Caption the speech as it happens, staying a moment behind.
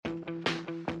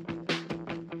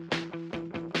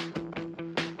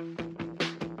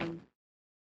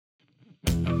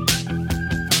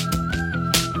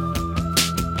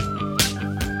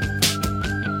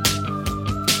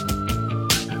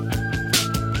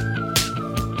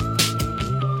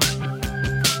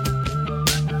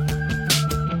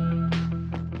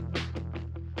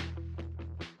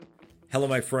Hello,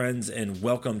 my friends, and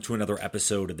welcome to another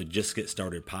episode of the Just Get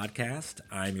Started podcast.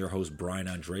 I'm your host, Brian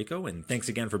Ondrako, and thanks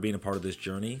again for being a part of this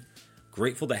journey.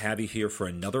 Grateful to have you here for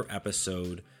another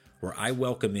episode where I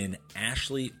welcome in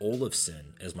Ashley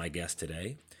Olafson as my guest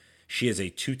today. She is a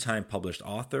two-time published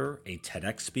author, a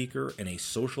TEDx speaker, and a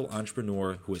social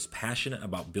entrepreneur who is passionate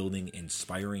about building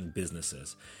inspiring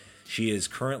businesses. She is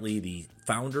currently the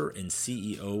founder and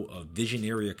CEO of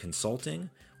Visionaria Consulting,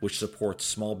 which supports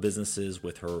small businesses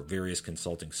with her various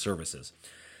consulting services.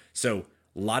 So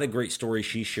a lot of great stories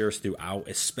she shares throughout,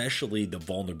 especially the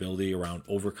vulnerability around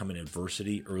overcoming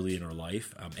adversity early in her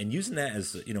life, and using that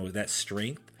as, that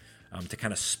strength to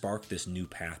kind of spark this new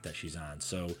path that she's on.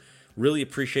 So really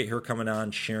appreciate her coming on,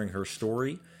 sharing her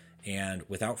story. And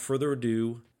without further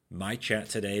ado, my chat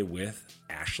today with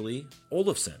Ashley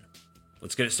Olafson.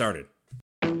 Let's get it started.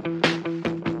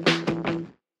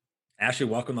 Ashley,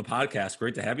 welcome to the podcast.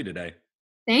 Great to have you today.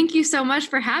 Thank you so much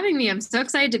for having me. I'm so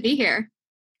excited to be here.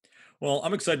 Well,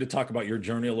 I'm excited to talk about your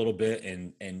journey a little bit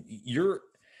and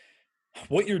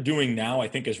what you're doing now. I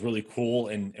think is really cool.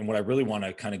 And what I really want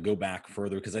to kind of go back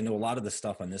further, because I know a lot of the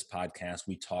stuff on this podcast,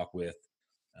 we talk with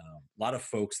a lot of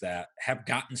folks that have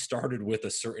gotten started with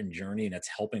a certain journey, and it's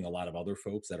helping a lot of other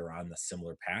folks that are on the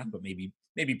similar path, but maybe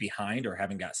behind or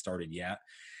haven't got started yet.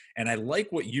 And I like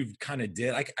what you've kind of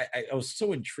did. I was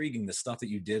so intriguing, the stuff that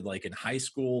you did like in high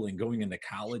school and going into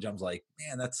college. I was like,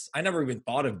 man, I never even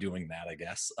thought of doing that, I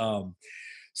guess.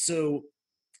 So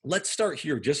let's start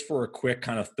here just for a quick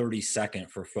kind of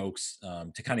 30-second for folks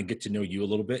to kind of get to know you a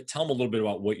little bit. Tell them a little bit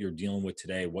about what you're dealing with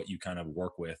today, what you kind of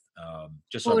work with,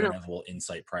 just so everyone has a little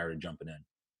insight prior to jumping in.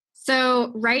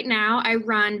 So right now I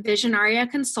run Visionaria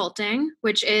Consulting,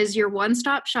 which is your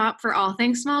one-stop shop for all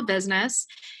things small business.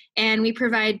 And we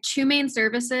provide two main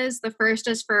services. The first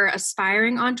is for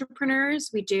aspiring entrepreneurs.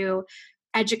 We do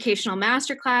educational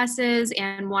masterclasses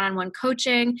and one-on-one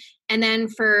coaching. And then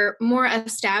for more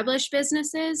established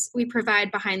businesses, we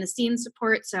provide behind-the-scenes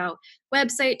support. So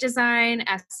website design,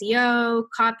 SEO,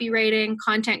 copywriting,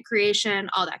 content creation,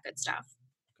 all that good stuff.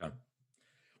 Okay.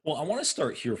 Well, I want to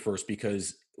start here first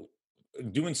because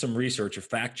doing some research, or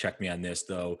fact check me on this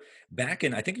though, back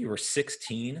in, I think you were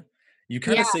 16, you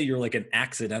kind of say you're like an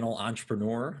accidental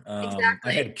entrepreneur.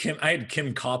 Exactly. I had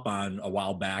Kim Kopp on a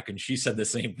while back, and she said the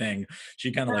same thing.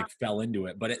 She kind of like fell into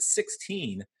it. But at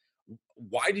 16,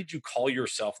 why did you call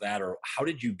yourself that, or how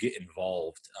did you get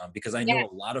involved? Because I know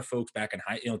a lot of folks back in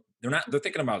they're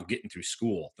thinking about getting through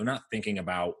school. They're not thinking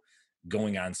about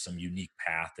going on some unique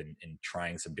path and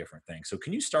trying some different things. So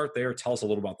can you start there? Tell us a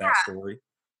little about that story.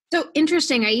 So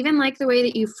interesting. I even like the way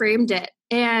that you framed it.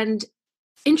 And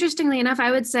interestingly enough, I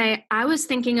would say I was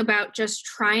thinking about just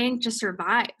trying to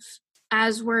survive,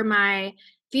 as were my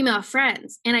female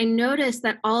friends. And I noticed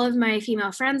that all of my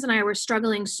female friends and I were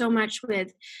struggling so much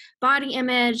with body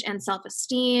image and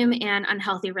self-esteem and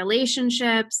unhealthy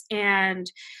relationships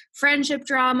and friendship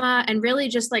drama, and really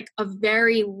just like a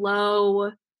very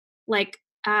low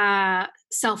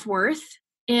self-worth.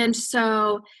 And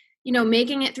so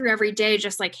making it through every day,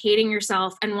 just like hating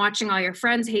yourself and watching all your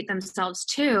friends hate themselves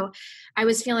too, I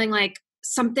was feeling like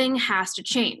something has to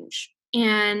change.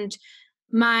 And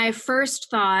my first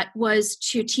thought was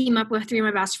to team up with three of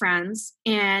my best friends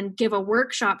and give a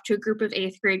workshop to a group of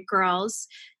 8th grade girls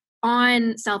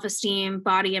on self-esteem,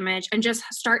 body image, and just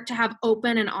start to have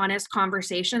open and honest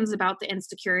conversations about the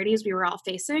insecurities we were all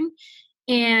facing.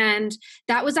 And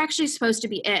that was actually supposed to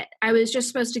be it. I was just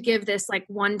supposed to give this like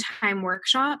one-time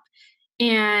workshop.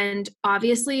 And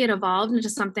obviously it evolved into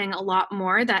something a lot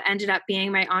more that ended up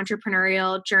being my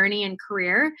entrepreneurial journey and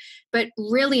career. But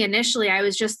really initially I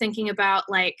was just thinking about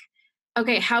like,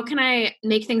 okay, how can I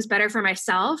make things better for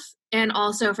myself and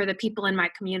also for the people in my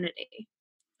community?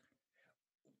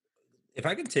 If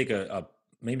I can take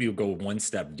maybe we'll go one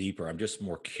step deeper. I'm just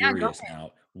more curious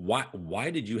now. Why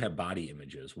did you have body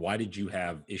images? Why did you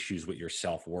have issues with your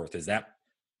self-worth?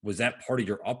 Was that part of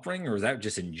your upbringing, or is that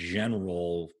just in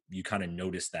general, you kind of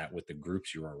noticed that with the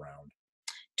groups you were around?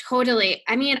 Totally.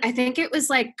 I mean, I think it was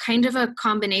like kind of a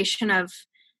combination of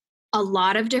a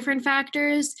lot of different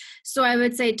factors. So I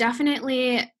would say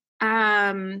definitely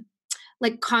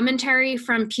like commentary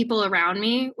from people around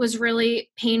me was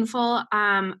really painful.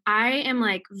 I am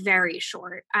like very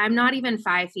short. I'm not even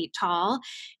 5 feet tall.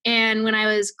 And when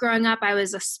I was growing up, I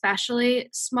was especially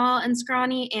small and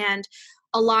scrawny, and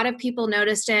a lot of people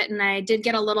noticed it, and I did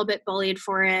get a little bit bullied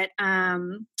for it.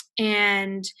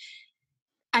 And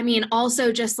I mean,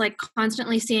 also just like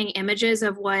constantly seeing images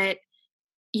of what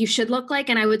you should look like.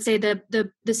 And I would say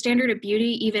the standard of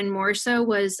beauty even more so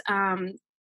was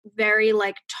very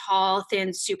like tall, thin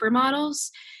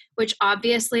supermodels, which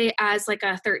obviously as like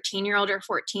a 13-year-old or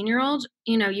 14-year-old,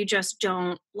 you know, you just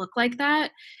don't look like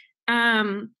that.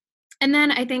 And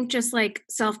then I think just like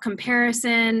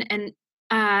self-comparison and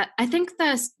I think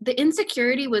the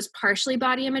insecurity was partially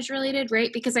body image related,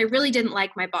 right? Because I really didn't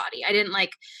like my body. I didn't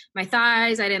like my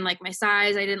thighs. I didn't like my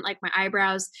size. I didn't like my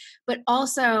eyebrows. But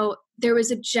also there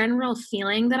was a general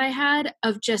feeling that I had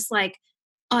of just like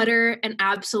utter and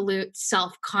absolute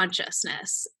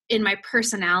self-consciousness in my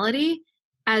personality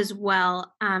as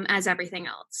well as everything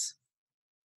else.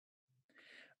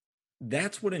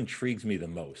 That's what intrigues me the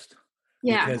most.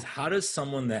 Yeah. Because how does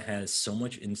someone that has so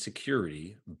much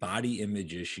insecurity, body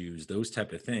image issues, those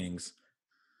type of things,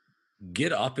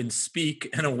 get up and speak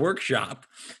in a workshop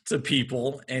to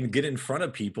people and get in front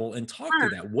of people and talk to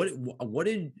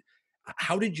that?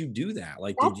 How did you do that?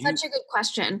 Like, That's such a good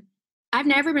question. I've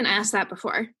never been asked that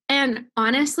before. And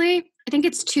honestly, I think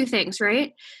it's two things,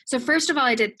 right? So first of all,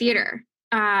 I did theater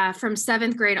from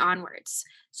 7th grade onwards.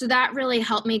 So that really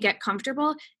helped me get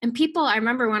comfortable. And people, I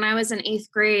remember when I was in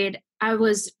 8th grade, I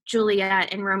was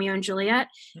Juliet in Romeo and Juliet,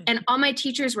 and all my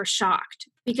teachers were shocked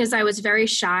because I was very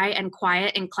shy and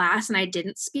quiet in class and I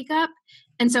didn't speak up.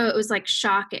 And so it was like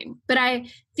shocking. But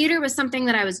theater was something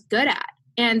that I was good at.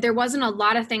 And there wasn't a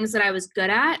lot of things that I was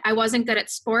good at. I wasn't good at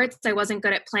sports. I wasn't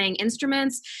good at playing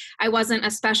instruments. I wasn't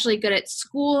especially good at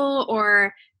school,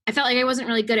 or I felt like I wasn't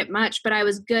really good at much, but I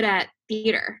was good at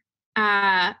theater.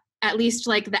 At least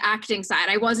like the acting side.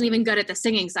 I wasn't even good at the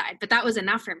singing side, but that was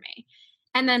enough for me.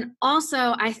 And then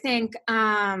also I think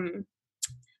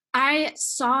I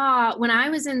saw when I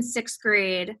was in 6th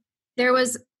grade, there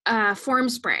was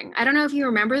Formspring. I don't know if you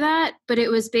remember that, but it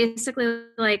was basically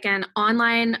like an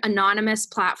online anonymous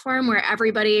platform where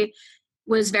everybody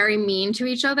was very mean to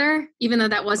each other, even though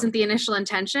that wasn't the initial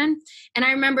intention. And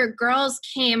I remember girls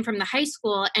came from the high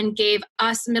school and gave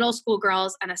us middle school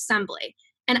girls an assembly.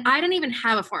 And I didn't even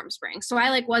have a Formspring, so I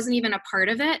like wasn't even a part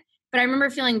of it. But I remember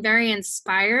feeling very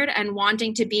inspired and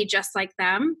wanting to be just like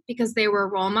them because they were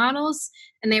role models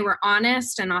and they were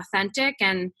honest and authentic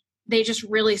and they just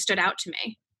really stood out to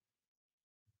me.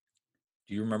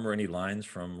 Do you remember any lines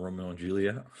from Romeo and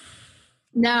Juliet?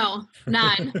 No,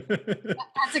 none. That's a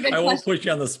good question. I won't push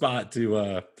you on the spot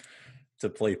to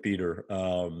play theater.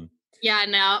 Yeah,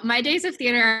 no, my days of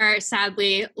theater are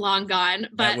sadly long gone.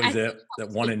 But that was it. That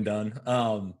one and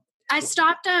done. I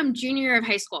stopped junior year of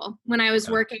high school when I was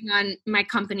working on my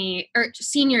company, or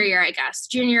senior year, I guess.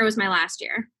 Junior was my last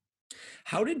year.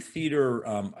 How did theater,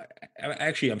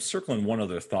 actually, I'm circling one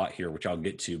other thought here, which I'll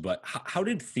get to, but how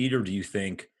did theater, do you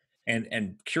think,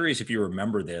 and curious if you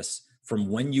remember this, from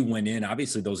when you went in,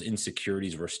 obviously those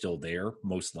insecurities were still there,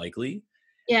 most likely.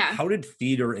 Yeah. How did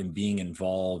theater and being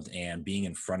involved and being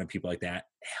in front of people like that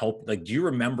help? Like, do you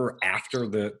remember after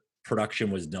the production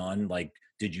was done, like,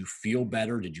 did you feel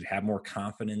better? Did you have more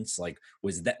confidence? Like,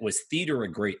 was theater a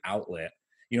great outlet?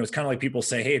 You know, it's kind of like people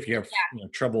say, hey, if you have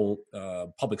trouble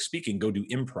public speaking, go do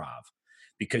improv,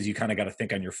 because you kind of got to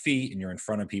think on your feet and you're in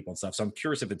front of people and stuff. So I'm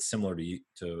curious if it's similar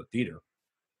to theater.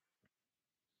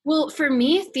 Well, for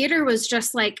me, theater was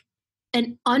just like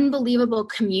an unbelievable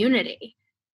community.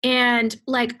 And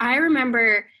like, I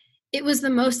remember it was the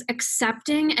most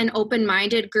accepting and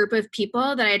open-minded group of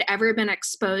people that I'd ever been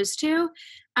exposed to.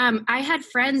 I had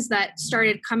friends that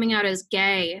started coming out as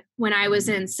gay when I was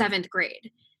in 7th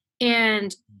grade.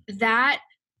 And that,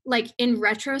 like, in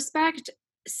retrospect,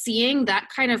 seeing that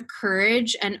kind of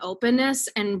courage and openness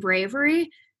and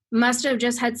bravery must have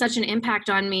just had such an impact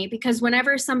on me, because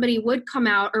whenever somebody would come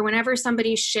out or whenever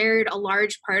somebody shared a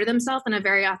large part of themselves in a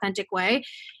very authentic way,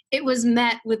 it was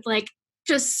met with like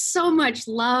just so much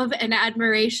love and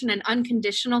admiration and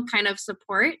unconditional kind of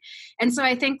support. And so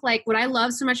I think like what I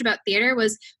love so much about theater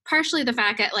was partially the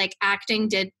fact that like acting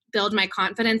did build my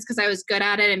confidence because I was good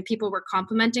at it and people were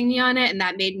complimenting me on it. And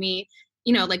that made me,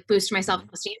 you know, like boost my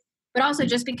self-esteem, but also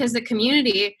just because the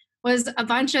community was a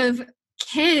bunch of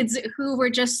kids who were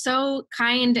just so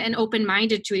kind and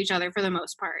open-minded to each other for the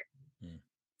most part.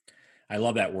 I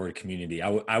love that word, community.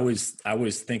 I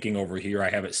was thinking over here, I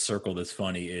have it circled as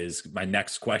funny, is my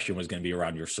next question was going to be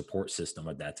around your support system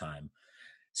at that time.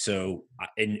 So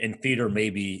in theater,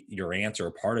 maybe your answer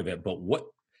or part of it, but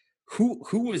who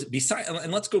was beside,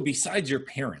 and let's go besides your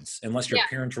parents, unless your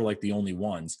parents were like the only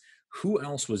ones, who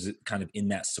else was kind of in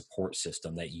that support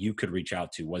system that you could reach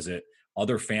out to? Was it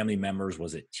other family members?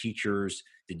 Was it teachers?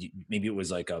 Maybe it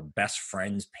was like a best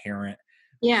friend's parent?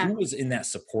 Yeah. Who was in that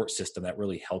support system that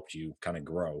really helped you kind of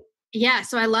grow? Yeah.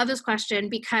 So I love this question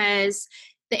because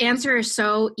the answer is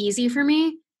so easy for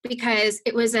me. because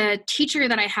it was a teacher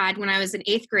that I had when I was in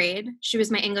 8th grade. She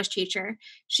was my English teacher.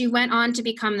 She went on to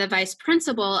become the vice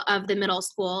principal of the middle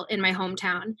school in my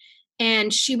hometown.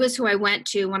 And she was who I went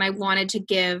to when I wanted to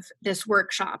give this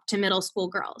workshop to middle school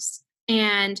girls.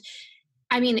 And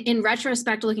I mean, in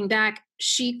retrospect, looking back,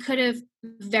 she could have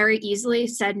very easily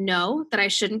said no, that I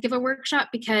shouldn't give a workshop,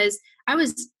 because I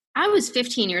was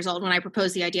 15 years old when I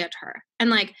proposed the idea to her. And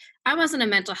like, I wasn't a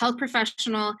mental health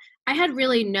professional. I had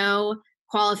really no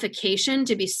qualification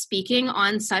to be speaking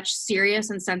on such serious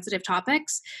and sensitive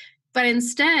topics. But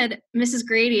instead, Mrs.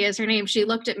 Grady is her name. She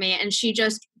looked at me and she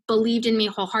just believed in me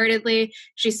wholeheartedly.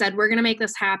 She said, we're going to make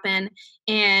this happen.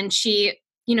 And she,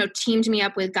 teamed me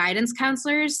up with guidance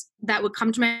counselors that would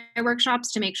come to my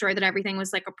workshops to make sure that everything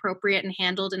was like appropriate and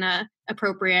handled in a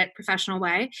appropriate professional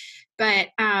way. But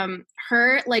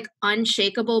her like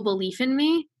unshakable belief in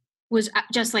me was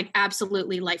just like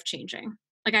absolutely life-changing.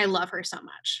 Like, I love her so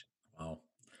much. Wow.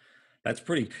 That's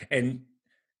pretty. And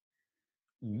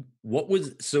what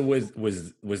was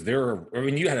there, I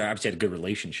mean, you obviously had a good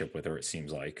relationship with her, it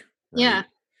seems like, right? Yeah.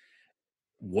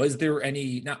 Was there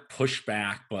any, not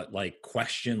pushback, but like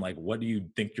question, like, what do you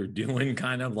think you're doing?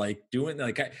 Kind of like doing,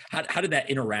 like, how did that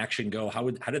interaction go? How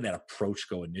did that approach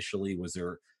go initially? Was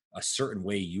there a certain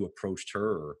way you approached her?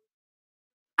 Or?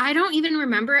 I don't even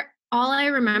remember. All I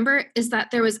remember is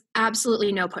that there was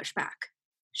absolutely no pushback.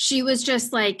 She was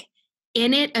just like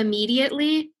in it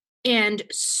immediately and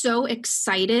so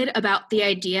excited about the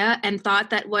idea and thought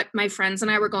that what my friends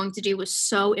and I were going to do was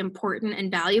so important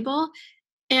and valuable.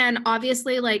 And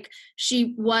obviously, like,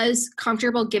 she was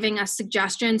comfortable giving us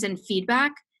suggestions and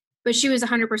feedback, but she was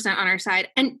 100% on our side.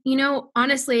 And,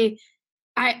 honestly,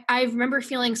 I remember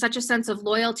feeling such a sense of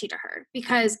loyalty to her,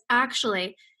 because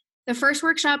actually the first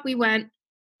workshop we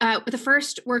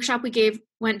gave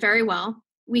went very well.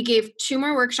 We gave 2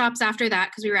 more workshops after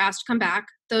that because we were asked to come back.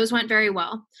 Those went very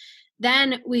well.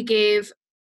 Then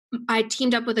I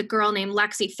teamed up with a girl named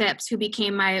Lexi Phipps, who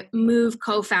became my Move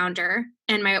co-founder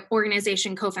and my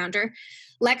organization co-founder.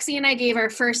 Lexi and I gave our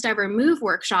first ever Move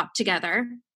workshop together.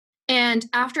 And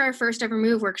after our first ever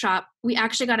Move workshop, we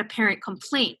actually got a parent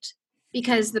complaint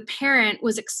because the parent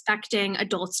was expecting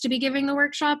adults to be giving the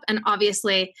workshop. And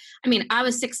obviously, I mean, I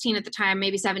was 16 at the time,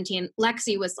 maybe 17.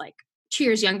 Lexi was like 2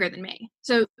 years younger than me.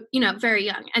 So, very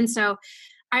young. And so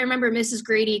I remember Mrs.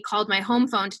 Grady called my home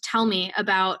phone to tell me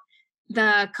about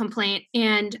the complaint,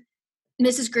 and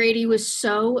Mrs. Grady was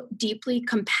so deeply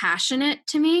compassionate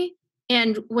to me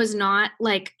and was not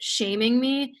like shaming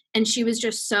me. And she was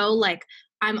just so like,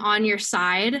 I'm on your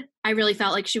side. I really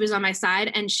felt like she was on my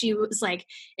side, and she was like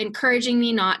encouraging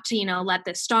me not to, let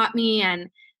this stop me. And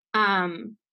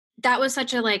that was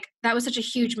such a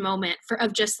huge moment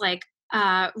of just like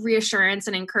reassurance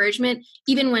and encouragement,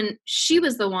 even when she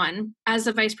was the one, as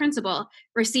a vice principal,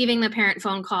 receiving the parent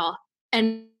phone call.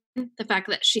 And the fact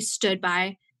that she stood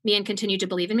by me and continued to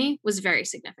believe in me was very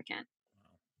significant.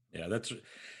 Yeah, that's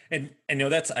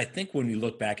I think when we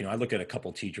look back, I look at a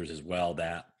couple teachers as well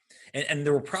that, and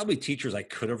there were probably teachers I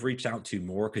could have reached out to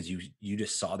more, because you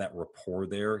just saw that rapport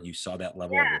there. You saw that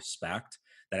level of respect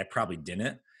that I probably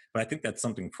didn't. But I think that's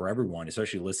something for everyone,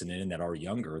 especially listening in, that are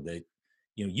younger, that,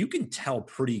 you can tell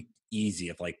pretty easy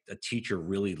if like a teacher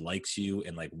really likes you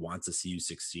and like wants to see you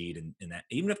succeed, and that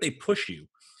even if they push you,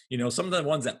 some of the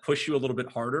ones that push you a little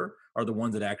bit harder are the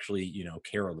ones that actually,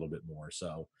 care a little bit more.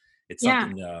 So it's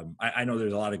something, I know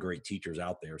there's a lot of great teachers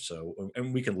out there. So,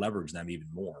 and we can leverage them even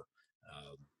more,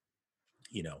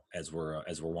 as we're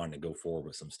wanting to go forward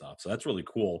with some stuff. So that's really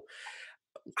cool.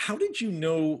 How did you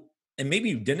know, and maybe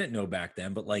you didn't know back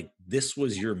then, but like, this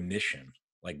was your mission,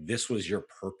 like this was your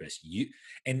purpose,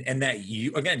 and that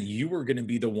you were going to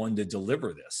be the one to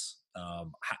deliver this.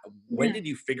 When did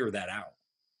you figure that out?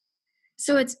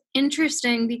 So it's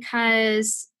interesting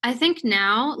because I think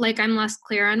now, like, I'm less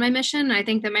clear on my mission. I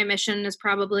think that my mission has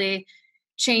probably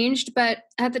changed, but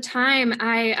at the time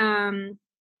I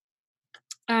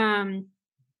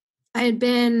had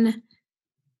been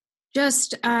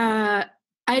just, I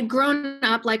had grown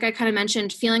up, like I kind of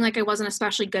mentioned, feeling like I wasn't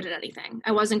especially good at anything.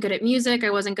 I wasn't good at music.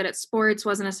 I wasn't good at sports,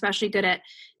 wasn't especially good at,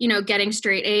 getting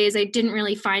straight A's. I didn't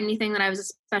really find anything that I was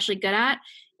especially good at.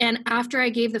 And after I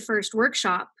gave the first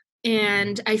workshop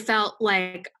and I felt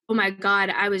like, oh my God,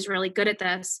 I was really good at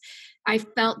this, I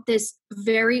felt this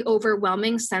very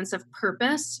overwhelming sense of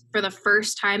purpose for the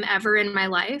first time ever in my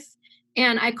life.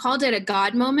 And I called it a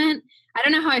God moment. I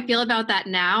don't know how I feel about that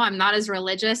now. I'm not as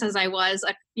religious as I was,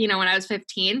 when I was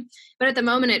 15. But at the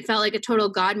moment, it felt like a total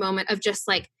God moment of just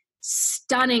like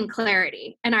stunning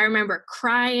clarity. And I remember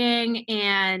crying.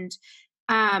 And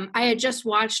I had just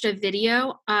watched a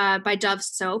video by Dove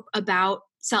Soap about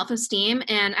self-esteem.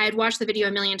 And I had watched the video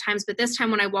a million times, but this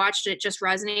time when I watched it, it just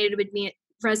resonated with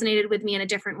me in a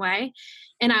different way.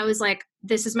 And I was like,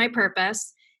 this is my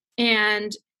purpose.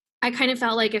 And I kind of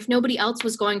felt like if nobody else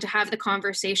was going to have the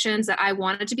conversations that I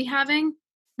wanted to be having,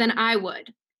 then I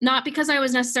would. Not because I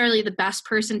was necessarily the best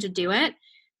person to do it,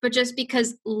 but just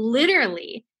because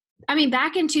literally, I mean,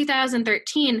 back in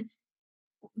 2013,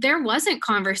 there wasn't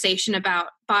conversation about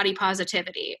body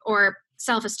positivity or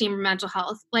self-esteem or mental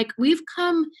health. Like we've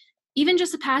come, even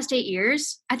just the past 8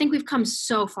 years, I think we've come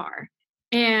so far.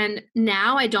 And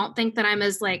now I don't think that I'm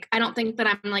like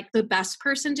the best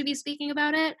person to be speaking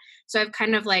about it. So I've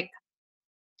kind of like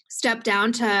stepped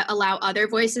down to allow other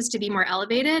voices to be more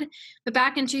elevated. But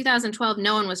back in 2012,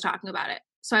 no one was talking about it.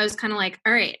 So I was kind of like,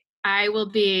 all right, I will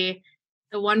be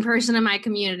the one person in my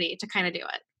community to kind of do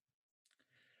it.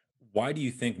 Why do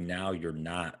you think now you're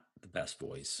not the best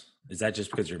voice? Is that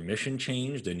just because your mission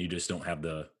changed and you just don't have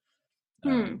the,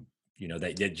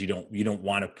 that you don't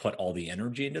want to put all the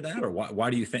energy into that? Or why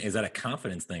do you think, is that a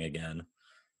confidence thing again?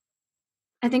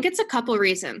 I think it's a couple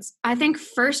reasons. I think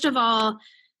first of all,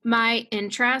 my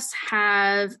interests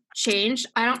have changed.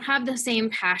 I don't have the same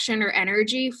passion or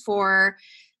energy for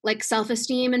like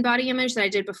self-esteem and body image that I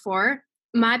did before.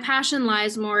 My passion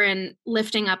lies more in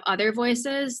lifting up other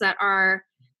voices that are,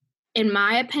 in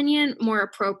my opinion, more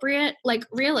appropriate. Like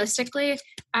realistically,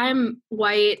 I'm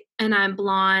white and I'm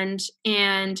blonde,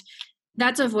 and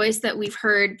that's a voice that we've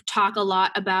heard talk a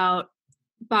lot about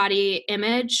body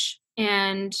image.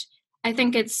 And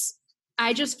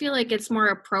I just feel like it's more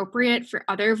appropriate for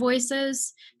other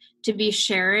voices to be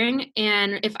sharing.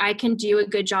 And if I can do a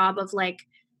good job of like,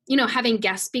 having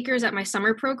guest speakers at my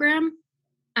summer program,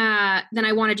 then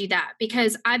I want to do that,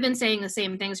 because I've been saying the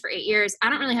same things for 8 years. I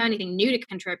don't really have anything new to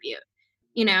contribute.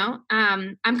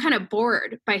 I'm kind of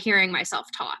bored by hearing myself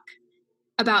talk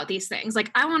about these things.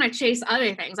 Like I want to chase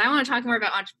other things. I want to talk more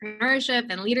about entrepreneurship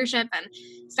and leadership and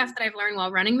stuff that I've learned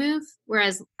while running Move.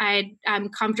 Whereas I'm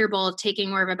comfortable taking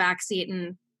more of a backseat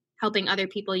and helping other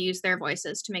people use their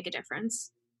voices to make a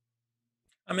difference.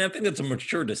 I mean, I think that's a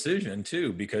mature decision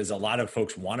too, because a lot of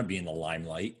folks want to be in the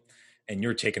limelight, and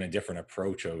you're taking a different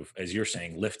approach of, as you're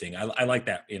saying, lifting. I like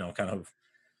that, kind of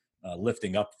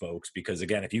lifting up folks, because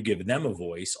again, if you give them a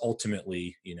voice,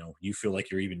 ultimately, you feel like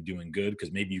you're even doing good,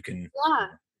 because maybe you can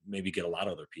maybe get a lot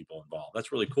of other people involved.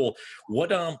 That's really cool.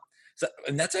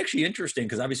 And that's actually interesting,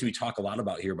 because obviously we talk a lot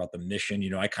about the mission.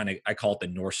 I call it the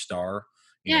North Star.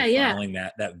 Following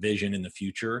that vision in the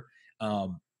future.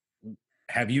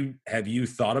 Have you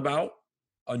thought about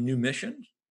a new mission?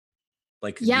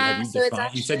 Like,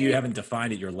 you said you haven't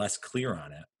defined it. You're less clear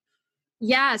on it.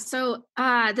 Yeah. So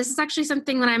this is actually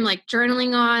something that I'm like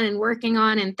journaling on and working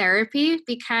on in therapy,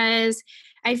 because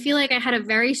I feel like I had a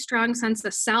very strong sense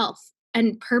of self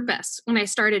and purpose when I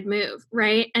started Move,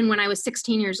 right? And when I was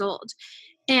 16 years old.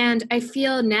 And I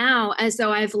feel now as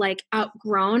though I've like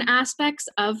outgrown aspects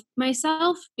of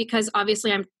myself, because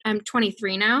obviously I'm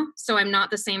 23 now, so I'm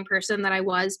not the same person that I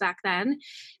was back then.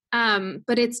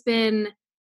 But it's been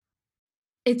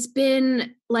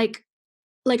like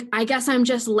I guess I'm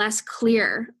just less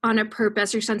clear on a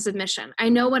purpose or sense of mission. I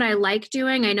know what I like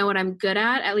doing. I know what I'm good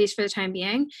at least for the time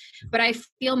being, but I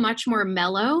feel much more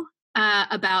mellow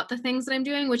about the things that I'm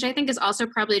doing, which I think is also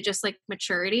probably just like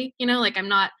maturity, like I'm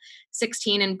not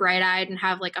 16 and bright eyed and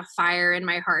have like a fire in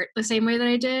my heart the same way that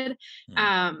I did.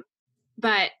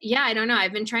 But yeah, I don't know.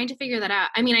 I've been trying to figure that out.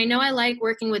 I mean, I know I like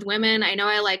working with women. I know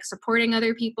I like supporting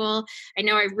other people. I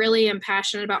know I really am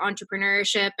passionate about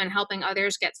entrepreneurship and helping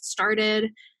others get started.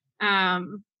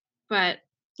 But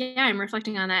yeah, I'm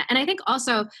reflecting on that. And I think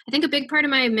a big part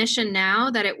of my mission now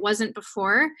that it wasn't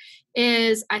before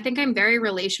is I think I'm very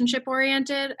relationship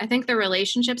oriented. I think the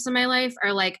relationships in my life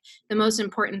are like the most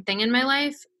important thing in my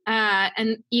life,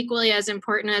 and equally as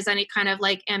important as any kind of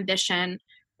like ambition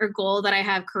or goal that I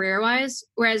have career wise.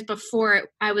 Whereas before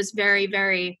I was very,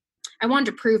 very, I wanted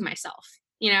to prove myself,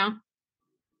 Yeah.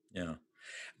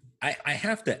 I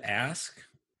have to ask,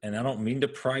 and I don't mean to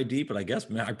pry deep, but I guess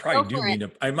I probably do mean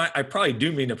to, I probably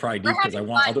do mean to pry deep, because I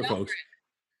want other folks.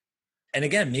 And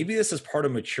again, maybe this is part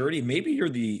of maturity. Maybe you're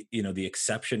the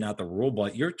exception, not the rule,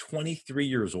 but you're 23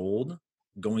 years old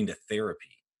going to therapy.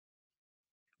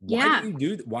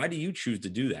 Why do you choose to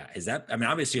do that? Is that, I mean,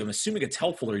 obviously I'm assuming it's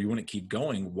helpful or you wouldn't keep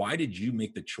going. Why did you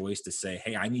make the choice to say,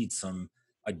 hey, I need some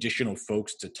additional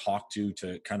folks to talk to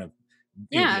kind of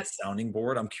be a sounding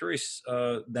board? I'm curious,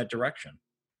 that direction.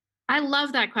 I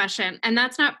love that question. And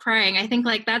that's not prying. I think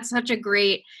like that's such a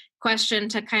great question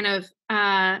to kind of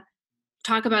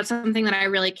talk about something that I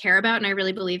really care about and I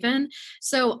really believe in.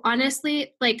 So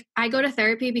honestly, like I go to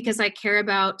therapy because I care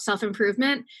about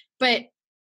self-improvement, but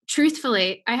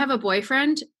truthfully, I have a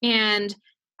boyfriend, and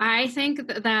I think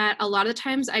that a lot of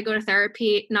times I go to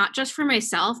therapy, not just for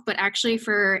myself, but actually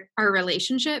for our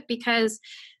relationship. Because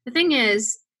the thing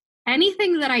is,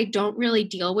 anything that I don't really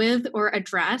deal with or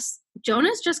address,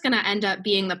 Jonah's just going to end up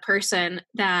being the person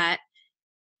that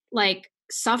like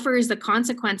suffers the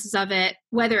consequences of it,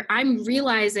 whether I'm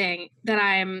realizing that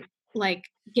I'm like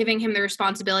giving him the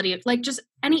responsibility of like just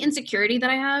any insecurity that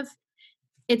I have,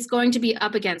 it's going to be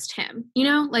up against him,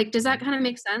 like, does that kind of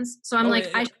make sense? So I'm Oh, like,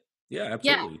 yeah, yeah. Yeah, yeah,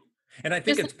 absolutely. And just,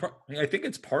 I think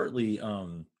it's partly,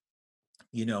 one,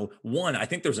 I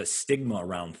think there's a stigma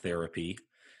around therapy.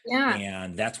 yeah,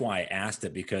 And that's why I asked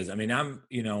it, because I mean, I'm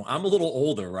a little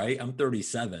older, right? I'm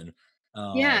 37.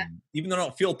 yeah, Even though I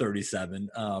don't feel 37,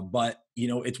 but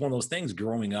it's one of those things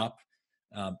growing up.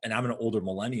 And I'm an older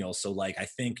millennial. So like, I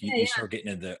think you yeah, start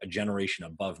getting into a generation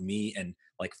above me, and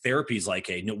like therapy is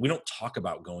like no, we don't talk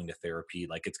about going to therapy.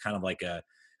 Like it's kind of like a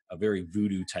very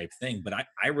voodoo type thing. But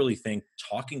I really think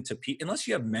talking to people, unless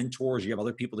you have mentors, you have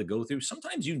other people to go through,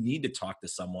 sometimes you need to talk to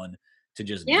someone to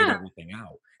just get yeah, everything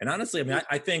out. And honestly, I mean,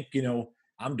 I think,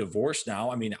 I'm divorced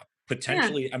now. I mean, yeah,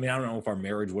 potentially, I mean, I don't know if our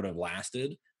marriage would have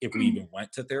lasted if we mm, even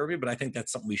went to therapy, but I think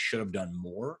that's something we should have done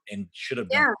more and should have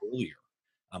done yeah, earlier.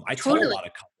 I tell a totally, lot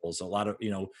of couples, a lot of,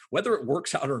 whether it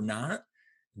works out or not,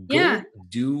 yeah, go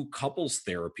do couples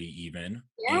therapy even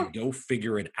yeah, and go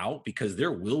figure it out, because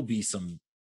there will be some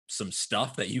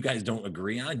stuff that you guys don't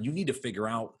agree on. You need to figure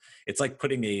out. It's like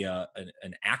putting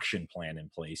an action plan in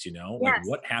place, like yes,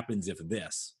 what happens if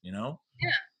this, yeah.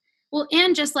 Well,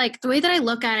 and just like the way that I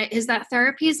look at it is that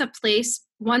therapy is a place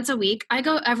once a week. I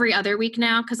go every other week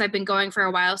now because I've been going for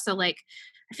a while. So like,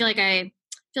 I feel like I'm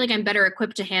better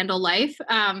equipped to handle life.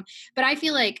 But I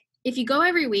feel like if you go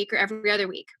every week or every other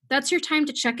week, that's your time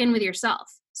to check in with yourself.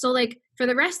 So like for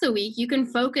the rest of the week, you can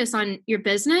focus on your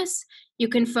business. You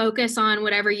can focus on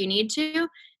whatever you need to.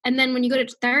 And then when you go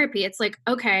to therapy, it's like,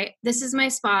 okay, this is my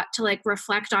spot to like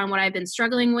reflect on what I've been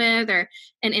struggling with, or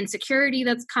an insecurity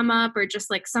that's come up, or just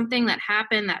like something that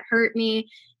happened that hurt me.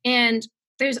 And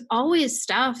there's always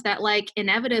stuff that like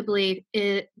inevitably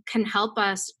it can help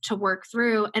us to work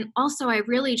through. And also I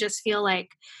really just feel like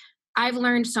I've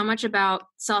learned so much about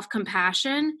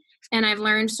self-compassion, and I've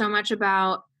learned so much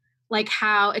about like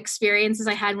how experiences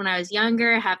I had when I was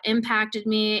younger have impacted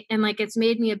me, and like it's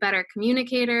made me a better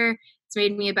communicator. It's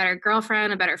made me a better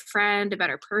girlfriend, a better friend, a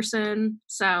better person.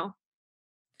 So,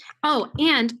 oh,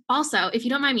 and also, if you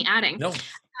don't mind me adding, No.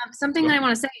 something Go that I ahead.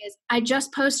 want to say is I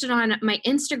just posted on my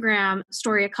Instagram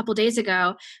story a couple days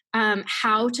ago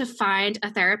how to find a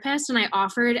therapist. And I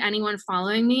offered anyone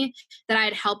following me that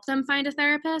I'd help them find a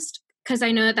therapist, because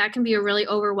I know that that can be a really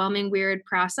overwhelming, weird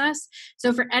process.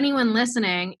 So for anyone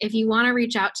listening, if you want to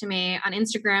reach out to me on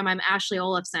Instagram, I'm Ashley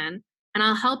Olafson, and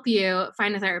I'll help you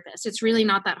find a therapist. It's really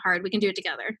not that hard. We can do it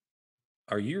together.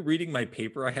 Are you reading my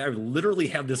paper? Literally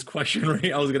have this question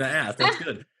right. I was going to ask. That's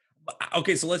good.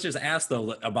 Okay, so let's just ask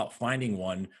though about finding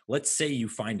one. Let's say you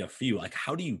find a few. Like,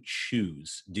 how do you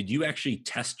choose? Did you actually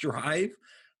test drive,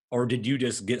 or did you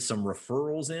just get some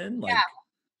referrals in? Like,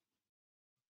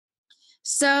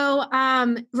 So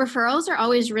referrals are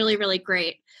always really, really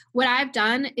great. What I've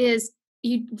done is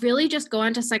you really just go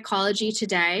onto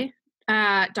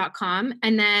psychologytoday.com,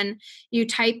 and then you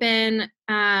type in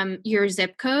your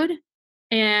zip code,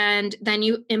 and then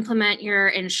you implement your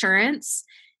insurance.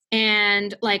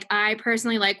 And like I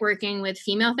personally like working with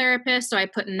female therapists, so I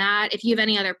put in that. If you have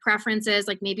any other preferences,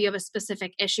 like maybe you have a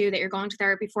specific issue that you're going to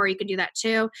therapy for, you can do that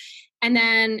too. And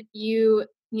then you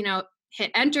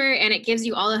hit enter, and it gives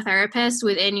you all the therapists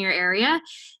within your area.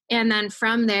 And then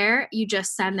from there, you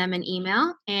just send them an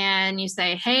email and you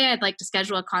say, hey, I'd like to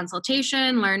schedule a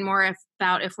consultation, learn more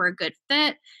about if we're a good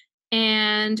fit.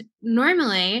 And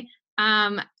normally,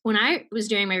 when I was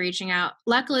doing my reaching out,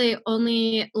 luckily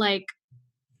only like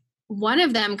one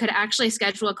of them could actually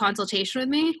schedule a consultation with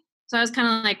me. So I was kind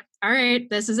of like, all right,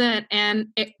 this is it. And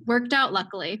it worked out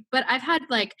luckily. But I've had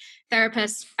like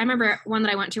therapists. I remember one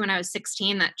that I went to when I was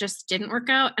 16 that just didn't work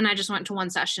out. And I just went to one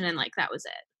session and like that was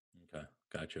it. okay,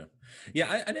 gotcha.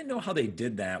 Yeah, I didn't know how they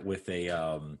did that with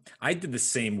I did the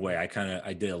same way. I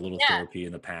did a little Yeah. therapy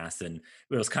in the past, and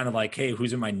it was kind of like, hey,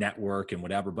 who's in my network and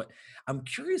whatever. But I'm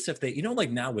curious if they,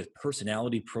 like now with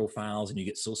personality profiles and you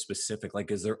get so specific,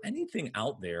 like, is there anything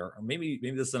out there, or maybe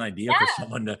this is an idea for Yeah.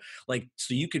 someone to like,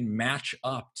 so you can match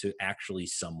up to actually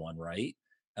someone, right?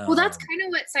 Well, that's Um, kind of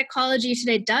what Psychology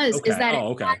Today does, is okay. that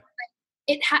Oh, okay.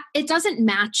 it doesn't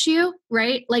match you,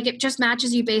 right? Like it just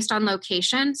matches you based on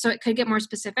location. So it could get more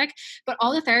specific, but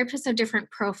all the therapists have different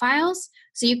profiles.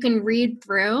 So you can read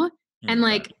through and Okay.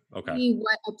 like Okay. see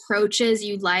what approaches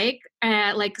you like.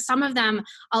 Like some of them,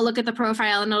 I'll look at the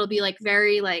profile and it'll be like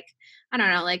very like, I don't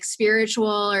know, like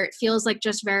spiritual, or it feels like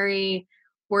just very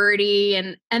wordy.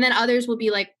 And then others will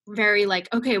be like very like,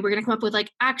 okay, we're gonna come up with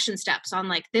like action steps on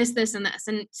like this, and this.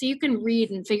 And so you can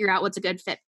read and figure out what's a good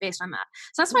fit based on that.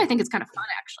 So that's why I think it's kind of fun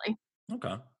actually.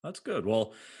 Okay. That's good.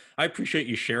 Well, I appreciate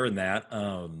you sharing that.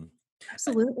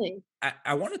 Absolutely.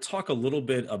 I want to talk a little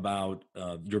bit about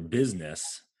your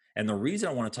business. And the reason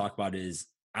I want to talk about it is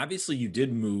obviously you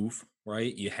did move,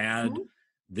 right? You had Mhm.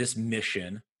 this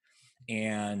mission.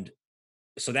 And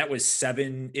so that was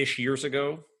 7-ish years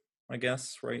ago, I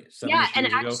guess, right? Yeah, 7-ish and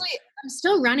years ago. actually I'm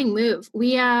still running Move.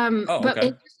 We Oh, but okay.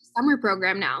 it's just a summer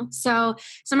program now. So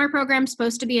summer program's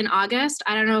supposed to be in August.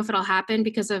 I don't know if it'll happen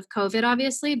because of COVID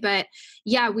obviously, but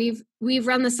yeah, we've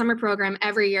run the summer program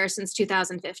every year since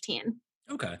 2015.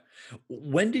 Okay.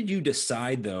 When did you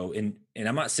decide though, and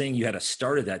I'm not saying you had to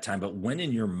start at that time, but when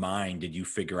in your mind did you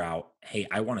figure out, hey,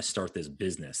 I want to start this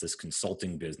business, this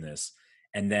consulting business?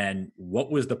 And then what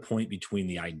was the point between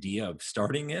the idea of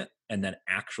starting it and then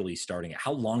actually starting it?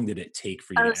 How long did it take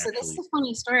for you Oh, to so this actually? is a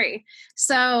funny story.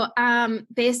 So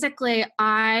basically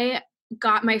I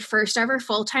got my first ever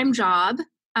full-time job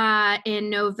in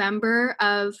November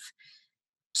of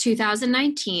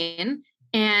 2019,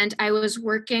 and I was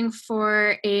working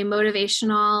for a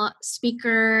motivational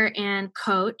speaker and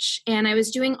coach, and I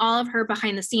was doing all of her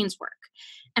behind the scenes work,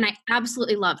 and I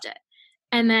absolutely loved it.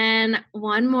 And then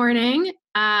one morning,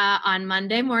 on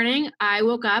Monday morning, I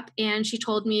woke up and she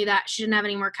told me that she didn't have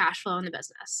any more cash flow in the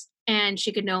business and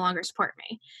she could no longer support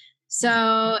me. Hmm.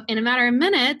 So, in a matter of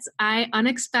minutes, I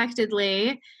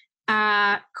unexpectedly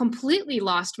completely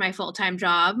lost my full time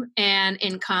job and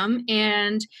income.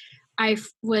 And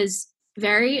was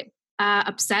very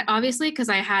upset, obviously, because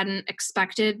I hadn't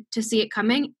expected to see it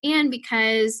coming. And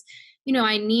because,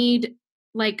 I need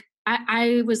like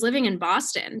I was living in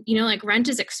Boston, like rent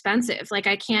is expensive. Like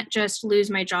I can't just lose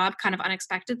my job kind of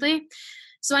unexpectedly.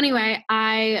 So anyway,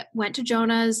 I went to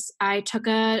Jonah's. I took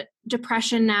a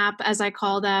depression nap, as I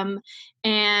call them.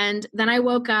 And then I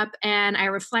woke up and I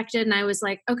reflected and I was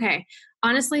like, okay,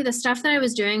 honestly, the stuff that I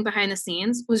was doing behind the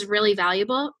scenes was really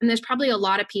valuable. And there's probably a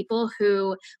lot of people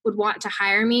who would want to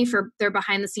hire me for their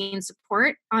behind the scenes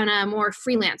support on a more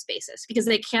freelance basis because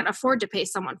they can't afford to pay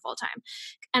someone full time.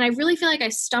 And I really feel like I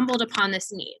stumbled upon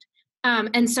this need.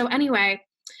 And so, anyway,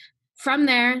 from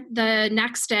there, the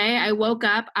next day I woke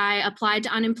up, I applied to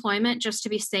unemployment just to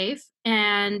be safe.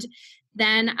 And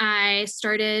then I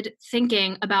started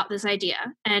thinking about this idea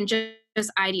and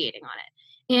just ideating on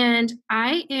it. And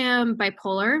I am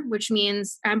bipolar, which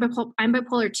means I'm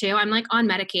bipolar too. I'm like on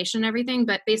medication and everything,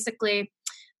 but basically,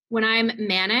 when I'm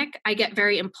manic, I get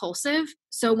very impulsive.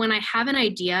 So when I have an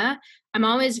idea, I'm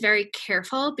always very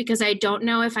careful because I don't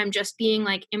know if I'm just being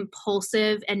like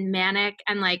impulsive and manic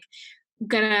and like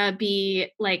gonna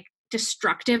be like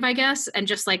destructive, I guess, and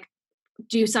just like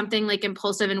do something like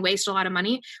impulsive and waste a lot of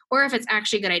money, or if it's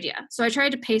actually a good idea. So I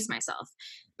tried to pace myself.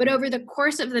 But over the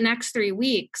course of the next 3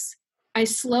 weeks, I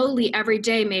slowly every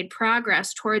day made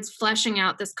progress towards fleshing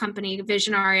out this company,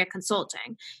 Visionaria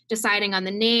Consulting, deciding on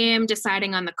the name,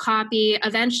 deciding on the copy,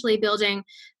 eventually building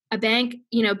a bank,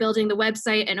 building the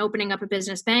website and opening up a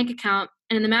business bank account.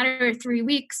 And in the matter of 3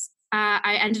 weeks,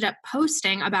 I ended up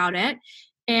posting about it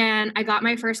and I got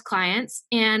my first clients.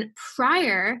 And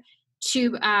prior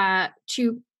to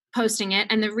posting it,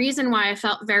 and the reason why I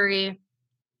felt very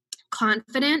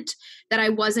confident that I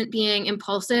wasn't being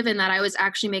impulsive and that I was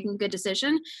actually making a good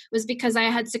decision was because I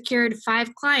had secured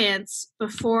 5 clients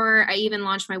before I even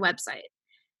launched my website.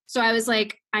 So I was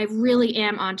like, I really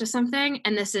am onto something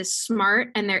and this is smart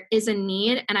and there is a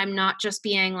need and I'm not just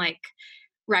being like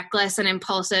reckless and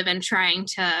impulsive and trying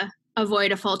to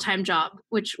avoid a full-time job,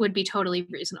 which would be totally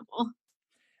reasonable.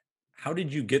 How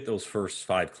did you get those first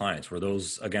 5 clients? Were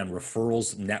those, again,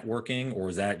 referrals, networking, or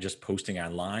was that just posting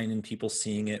online and people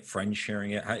seeing it, friends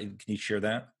sharing it? Can you share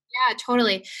that? Yeah,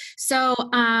 totally. So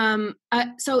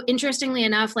interestingly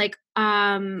enough, like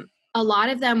a lot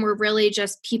of them were really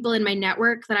just people in my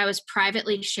network that I was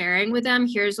privately sharing with them.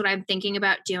 Here's what I'm thinking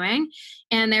about doing,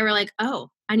 and they were like, "Oh,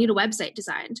 I need a website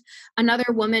designed." Another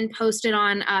woman posted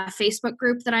on a Facebook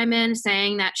group that I'm in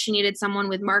saying that she needed someone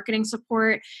with marketing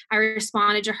support. I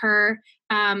responded to her.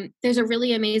 There's a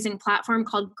really amazing platform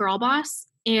called Girl Boss,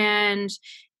 and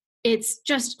it's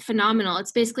just phenomenal.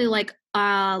 It's basically like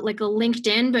a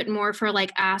LinkedIn, but more for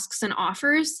like asks and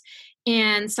offers.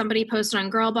 And somebody posted on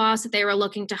Girl Boss that they were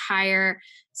looking to hire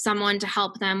someone to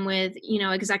help them with,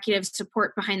 executive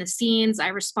support behind the scenes. I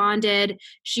responded.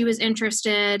 She was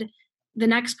interested. The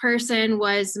next person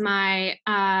was my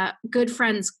good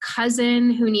friend's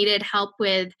cousin who needed help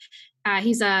with,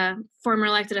 he's a former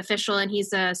elected official and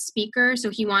he's a speaker. So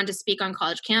he wanted to speak on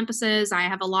college campuses. I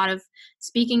have a lot of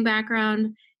speaking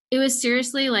background. It was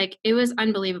seriously like, it was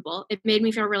unbelievable. It made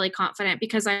me feel really confident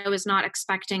because I was not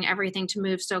expecting everything to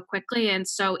move so quickly and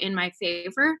so in my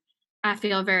favor. I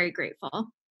feel very grateful.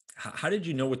 How did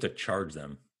you know what to charge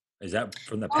them? Is that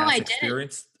from the Oh, past I didn't.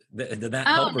 experience? Did that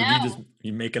Oh, help, or do no.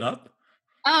 you make it up?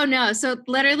 Oh, no. So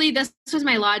literally, this was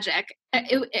my logic.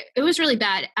 It was really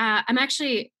bad. I'm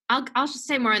actually, I'll just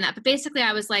say more on that. But basically,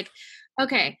 I was like,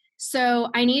 okay, so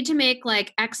I need to make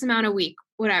like X amount a week,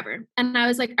 whatever. And I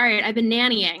was like, all right, I've been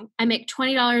nannying. I make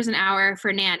 $20 an hour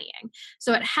for nannying.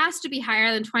 So it has to be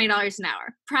higher than $20 an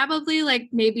hour. Probably like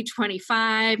maybe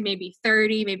 25, maybe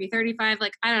 30, maybe 35.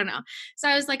 Like, I don't know. So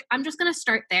I was like, I'm just going to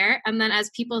start there. And then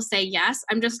as people say yes,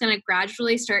 I'm just going to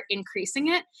gradually start increasing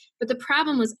it. But the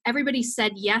problem was everybody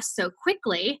said yes so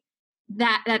quickly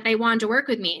that they wanted to work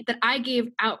with me that I gave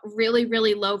out really,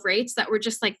 really low rates that were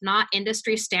just like not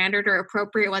industry standard or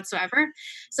appropriate whatsoever.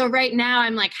 So right now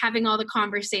I'm like having all the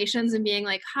conversations and being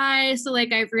like, hi, so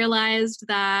like I've realized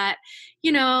that,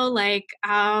 like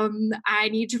I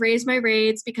need to raise my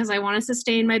rates because I want to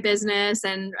sustain my business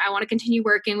and I want to continue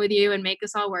working with you and make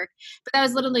this all work. But that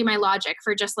was literally my logic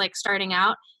for just like starting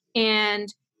out. And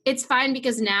it's fine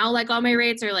because now like all my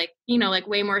rates are like, like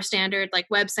way more standard. Like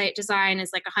website design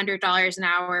is like $100 an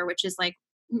hour, which is like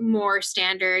more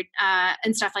standard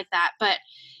and stuff like that. But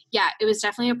yeah, it was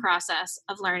definitely a process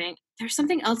of learning. There's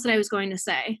something else that I was going to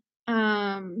say.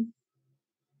 I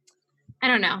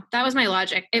don't know. That was my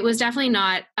logic. It was definitely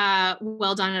not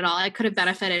well done at all. I could have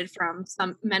benefited from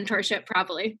some mentorship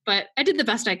probably, but I did the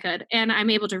best I could and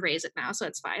I'm able to raise it now. So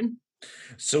it's fine.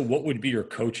 So what would be your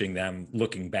coaching them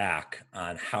looking back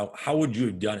on how would you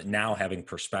have done it now, having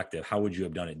perspective? How would you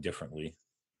have done it differently?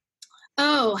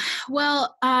 Oh,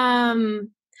 well,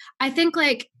 I think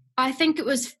it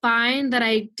was fine that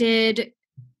I did.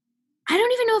 I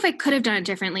don't even know if I could have done it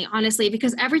differently, honestly,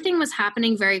 because everything was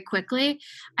happening very quickly.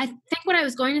 I think what I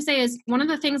was going to say is one of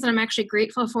the things that I'm actually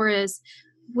grateful for is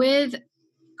with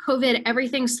COVID,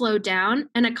 everything slowed down,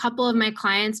 and a couple of my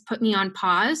clients put me on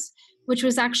pause, which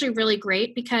was actually really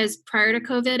great because prior to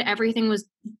COVID, everything was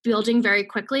building very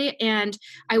quickly, and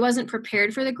I wasn't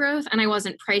prepared for the growth, and I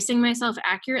wasn't pricing myself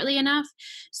accurately enough.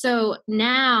 So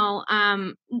now,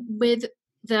 with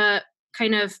the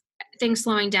kind of things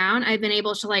slowing down, I've been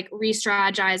able to like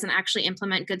re-strategize and actually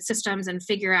implement good systems and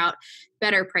figure out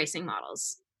better pricing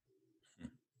models.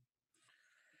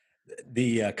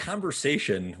 The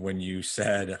conversation when you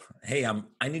said, "Hey,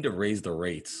 I need to raise the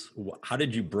rates." How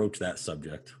did you broach that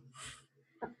subject?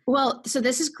 Well, so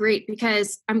this is great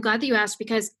because I'm glad that you asked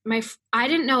because I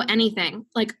didn't know anything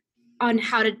like on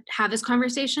how to have this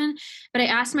conversation, but I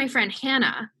asked my friend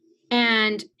Hannah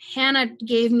and Hannah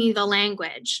gave me the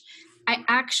language.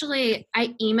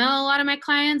 I email a lot of my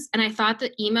clients and I thought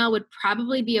that email would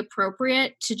probably be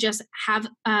appropriate to just have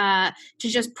to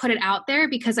just put it out there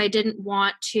because I didn't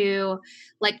want to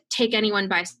like take anyone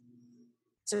by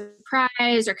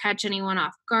surprise or catch anyone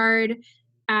off guard.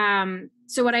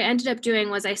 So what I ended up doing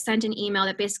was I sent an email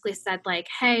that basically said like,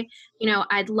 hey,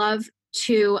 I'd love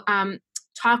to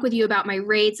talk with you about my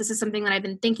rates. This is something that I've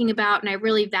been thinking about and I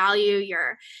really value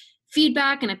your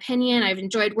feedback and opinion. I've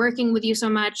enjoyed working with you so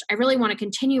much. I really want to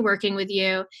continue working with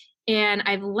you. And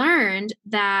I've learned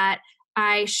that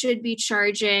I should be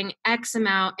charging X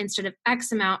amount instead of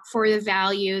X amount for the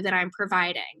value that I'm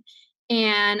providing.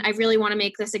 And I really want to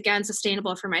make this again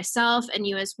sustainable for myself and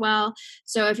you as well.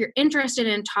 So if you're interested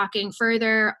in talking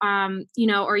further,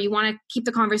 or you want to keep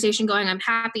the conversation going, I'm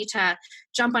happy to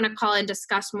jump on a call and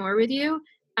discuss more with you.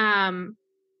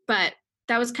 But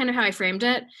that was kind of how I framed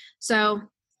it. So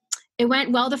it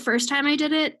went well the first time I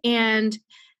did it, and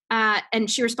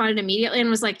she responded immediately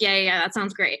and was like, yeah, that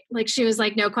sounds great. Like she was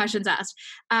like, no questions asked.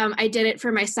 I did it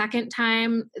for my second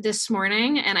time this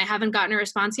morning and I haven't gotten a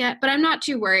response yet, but I'm not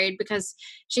too worried because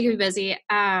she could be busy.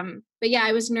 But yeah,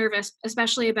 I was nervous,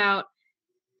 especially about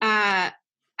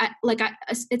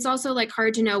it's also like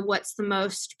hard to know what's the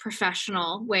most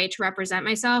professional way to represent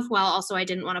myself while also I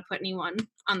didn't want to put anyone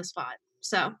on the spot.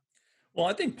 So Well,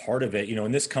 I think part of it,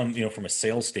 and this comes, from a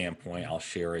sales standpoint, I'll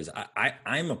share is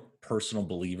I'm a personal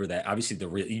believer that obviously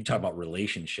you talk about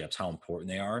relationships, how important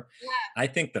they are. I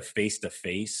think the face to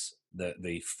face,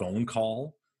 the phone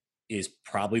call is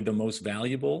probably the most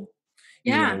valuable.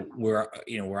 yeah.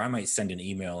 Where I might send an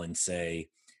email and say,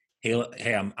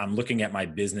 hey, I'm looking at my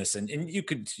business, and you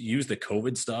could use the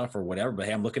COVID stuff or whatever, but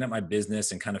hey, I'm looking at my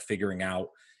business and kind of figuring out,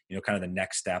 kind of the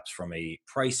next steps from a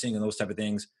pricing and those type of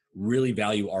things. really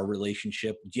value our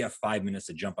relationship. Do you have 5 minutes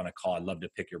to jump on a call? I'd love to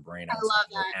pick your brain I on love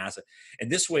something or that. ask it.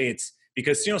 And this way it's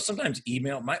because, sometimes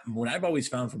email, what I've always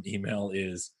found from email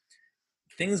is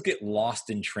things get lost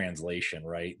in translation,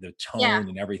 right? The Yeah. tone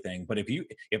and everything. But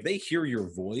if they hear your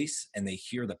voice and they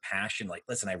hear the passion, like,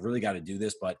 listen, I really got to do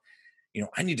this, but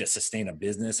I need to sustain a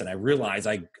business. And I realized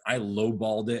I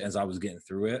lowballed it as I was getting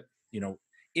through it.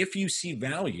 If you see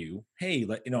value, hey,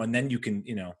 and then you can,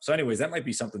 so anyways, that might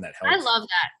be something that I helps. love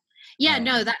that. Yeah,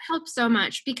 no, Um, that helps so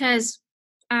much because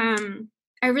um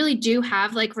I really do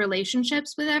have like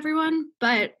relationships with everyone,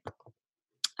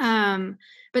 um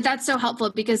but that's so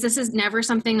helpful because this is never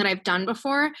something that I've done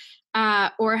before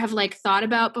or have like thought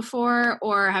about before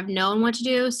or have known what to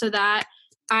do, so that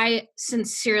I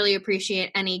sincerely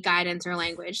appreciate any guidance or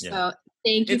language. yeah. So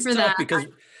thank you It's for that. tough because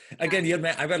again,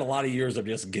 I've had a lot of years of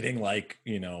just getting like,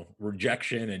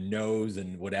 rejection and no's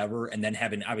and whatever, and then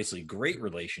having obviously great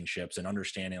relationships and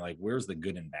understanding like where's the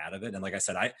good and bad of it. And like I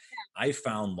said, I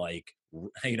found like,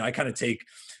 I kind of take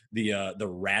the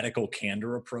radical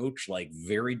candor approach, like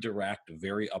very direct,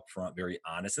 very upfront, very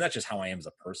honest. And that's just how I am as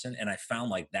a person. And I found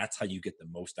like that's how you get the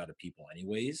most out of people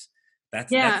anyways.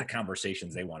 That's Yeah, the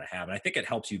conversations they want to have. And I think it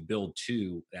helps you build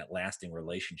to that lasting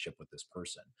relationship with this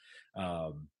person.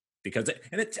 Um, because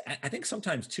I think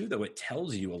sometimes too, though, it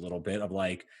tells you a little bit of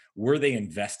like, were they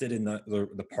invested in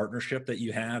the partnership that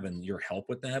you have and your help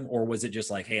with them? Or was it just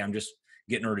like, hey, I'm just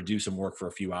getting her to do some work for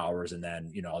a few hours and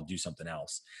then, I'll do something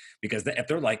else. Because if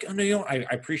they're like, oh no, I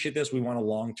appreciate this, we want a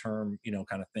long-term,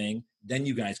 kind of thing, then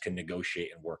you guys can negotiate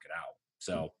and work it out.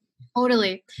 So,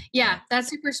 totally. yeah. Yeah, that's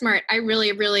super smart. I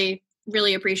really, really,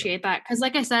 really appreciate that. Cause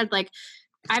like I said, like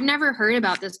I've never heard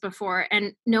about this before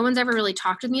and no one's ever really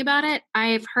talked with me about it.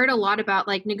 I've heard a lot about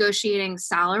like negotiating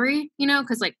salary,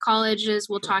 because like colleges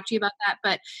will Sure. talk to you about that.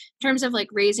 But in terms of like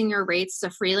raising your rates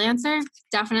as a freelancer,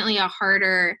 definitely a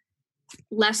harder,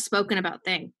 less spoken about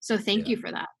thing. So thank Yeah. you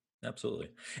for that. Absolutely.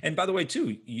 And by the way,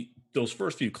 too, those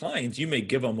first few clients, you may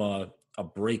give them a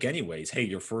break anyways. Hey,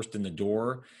 you're first in the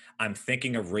door. I'm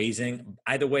thinking of raising.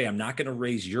 Either way, I'm not going to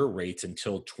raise your rates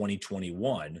until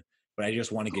 2021, but I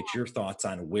just want to get your thoughts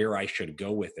on where I should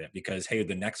go with it because, hey,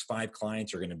 the next 5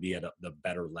 clients are going to be at the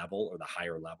better level or the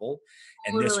higher level.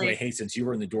 And this way, Totally. hey, since you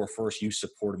were in the door first, you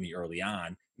supported me early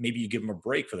on. Maybe you give them a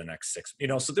break for the next 6,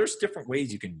 so there's different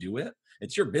ways you can do it.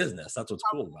 It's your business. That's what's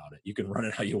cool about it. You can run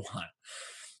it how you want.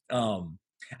 Um,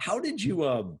 how did you,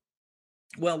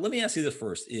 well, let me ask you this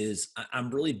first is I'm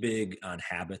really big on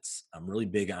habits. I'm really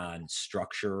big on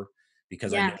structure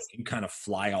because I know Yes. you kind of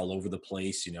fly all over the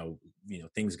place,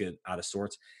 things get out of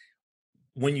sorts.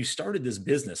 When you started this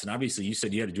business, and obviously you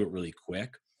said you had to do it really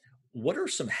quick, what are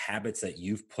some habits that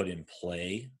you've put in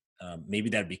play? Maybe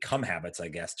that become habits, I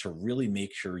guess, to really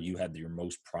make sure you had your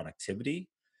most productivity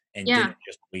and Yeah. didn't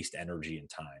just waste energy and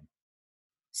time.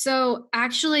 So,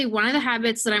 actually, one of the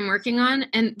habits that I'm working on,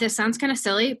 and this sounds kind of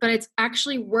silly, but it's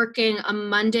actually working a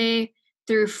Monday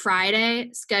through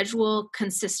Friday schedule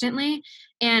consistently.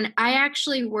 And I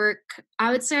actually work,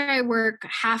 I would say I work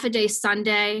half a day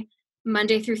Sunday,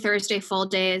 Monday through Thursday, full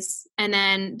days, and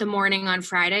then the morning on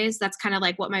Fridays. That's kind of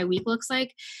like what my week looks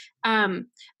like.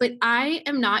 But I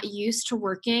am not used to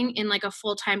working in like a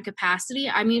full time capacity.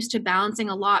 I'm used to balancing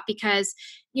a lot because,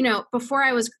 before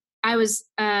I was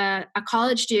a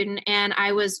college student and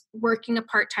I was working a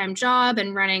part time job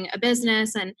and running a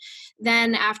business. And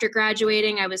then after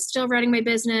graduating, I was still running my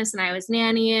business and I was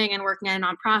nannying and working at a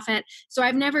nonprofit. So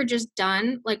I've never just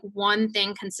done like one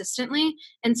thing consistently.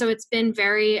 And so it's been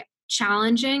very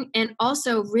challenging and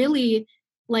also really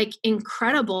like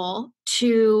incredible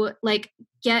to like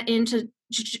get into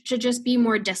to just be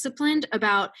more disciplined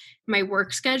about my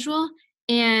work schedule,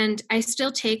 and I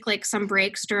still take like some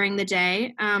breaks during the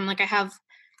day. Like I have,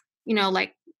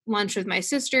 like lunch with my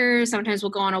sister. Sometimes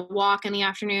we'll go on a walk in the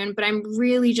afternoon, but I'm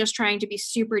really just trying to be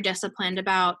super disciplined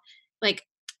about like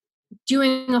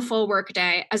doing a full work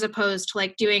day as opposed to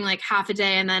like doing like half a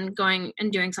day and then going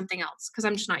and doing something else because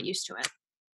I'm just not used to it.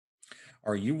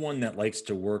 Are you one that likes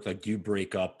to work like do you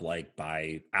break up like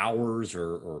by hours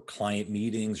or client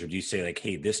meetings, or do you say like,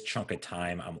 hey, this chunk of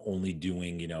time I'm only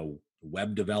doing,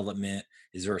 web development?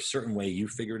 Is there a certain way you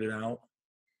figured it out?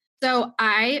 So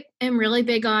I am really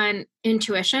big on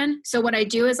intuition. So what I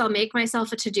do is I'll make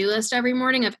myself a to-do list every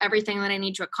morning of everything that I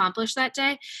need to accomplish that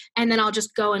day. And then I'll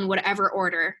just go in whatever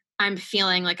order I'm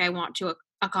feeling like I want to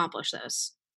accomplish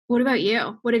those. What about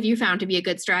you? What have you found to be a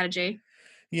good strategy?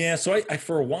 Yeah, so I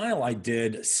for a while I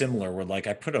did similar where like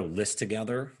I put a list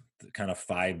together, kind of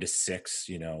 5 to 6,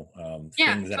 Yeah,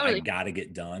 things that I totally. got to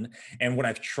get done. And what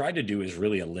I've tried to do is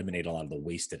really eliminate a lot of the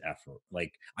wasted effort.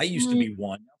 Like I used to Mm, be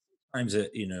one. times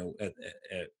at,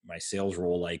 at my sales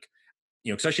role, like,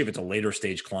 especially if it's a later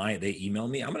stage client, they email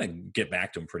me, I'm going to get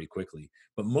back to them pretty quickly.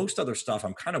 But most other stuff,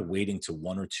 I'm kind of waiting to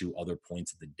one or two other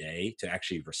points of the day to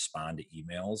actually respond to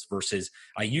emails versus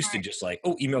I used to Right. just like,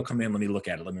 oh, email come in, let me look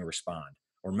at it, let me respond.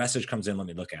 Or message comes in, let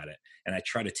me look at it. And I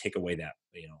try to take away that,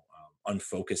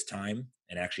 unfocused time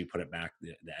and actually put it back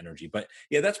the energy. But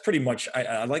yeah, that's pretty much,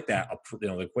 I like that,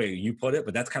 the way you put it,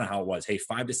 but that's kind of how it was. Hey,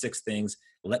 5 to 6 things,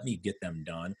 let me get them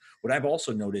done. What I've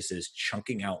also noticed is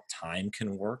chunking out time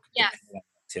can work Yes. depending on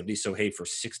activity. So, hey, for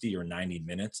 60 or 90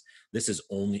 minutes, this is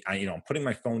only, I'm putting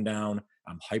my phone down,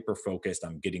 I'm hyper focused,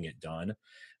 I'm getting it done.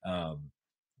 Um,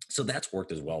 so that's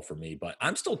worked as well for me, but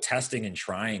I'm still testing and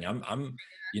trying. I'm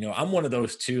one of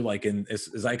those too, like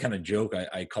as I kind of joke,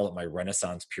 I call it my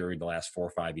Renaissance period, the last 4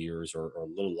 or 5 years or a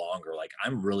little longer. Like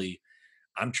I'm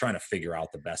trying to figure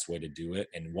out the best way to do it,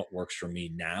 and what works for me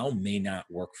now may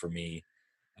not work for me,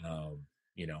 um,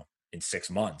 in 6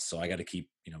 months. So I got to keep,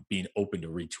 being open to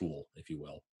retool, if you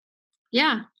will.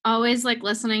 Yeah. Always like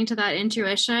listening to that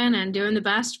intuition and doing the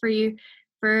best for you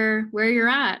for where you're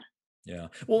at. Yeah.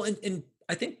 Well, and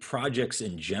I think projects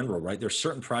in general, right? There's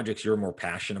certain projects you're more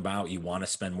passionate about, you want to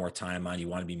spend more time on, you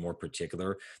want to be more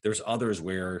particular. There's others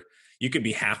where you could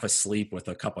be half asleep with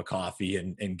a cup of coffee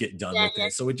and get done Yeah, with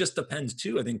it. So it just depends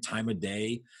too. I think time of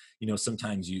day,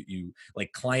 sometimes you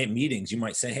like client meetings, you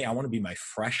might say, hey, I want to be my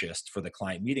freshest for the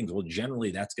client meetings. Well,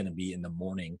 generally that's going to be in the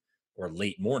morning or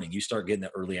late morning. You start getting the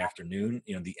early afternoon,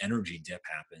 the energy dip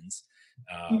happens.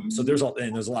 So Mhm. there's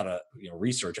a lot of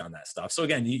research on that stuff. So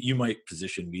again, you might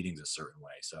position meetings a certain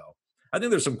way. So I think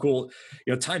there's some cool,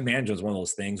 time management is one of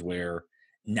those things where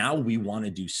now we want to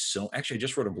do so. Actually, I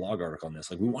just wrote a blog article on this.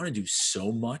 Like we want to do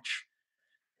so much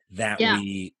that Yeah.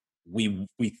 we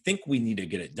think we need to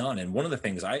get it done. And one of the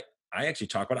things I actually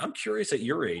talk about, I'm curious at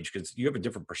your age because you have a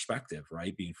different perspective,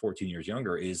 right? Being 14 years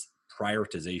younger is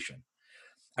prioritization.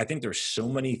 I think there's so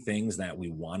many things that we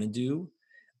want to do,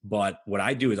 but what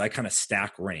I do is I kind of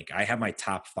stack rank. I have my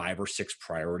top 5 or 6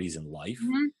 priorities in life,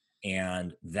 Mhm.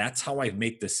 and that's how I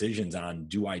make decisions on,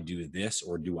 do I do this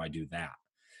or do I do that?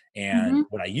 And Mhm.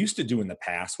 what I used to do in the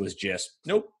past was just,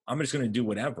 nope, I'm just going to do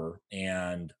whatever.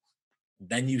 And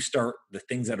then you start the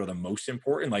things that are the most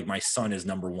important. Like my son is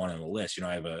number one on the list.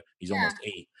 He's Yeah. almost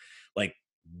 8. Like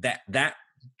that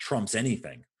trumps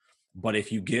anything. But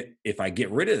if I get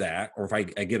rid of that, or if I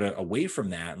get away from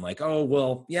that and like, oh,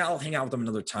 well, yeah, I'll hang out with them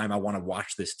another time. I want to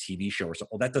watch this TV show or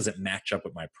something. Well, that doesn't match up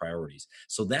with my priorities.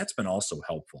 So that's been also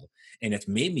helpful. And it's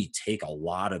made me take a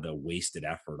lot of the wasted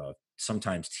effort of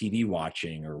sometimes TV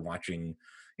watching or watching,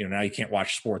 now you can't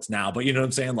watch sports now, but you know what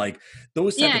I'm saying? Like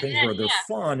those type Yeah. of things where they're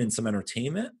fun and some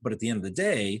entertainment, but at the end of the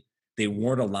day, they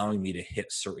weren't allowing me to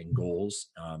hit certain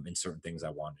goals, and certain things I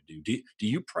wanted to do. Do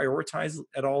you prioritize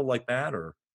at all like that,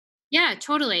 or? Yeah,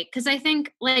 totally. Cause I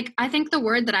think the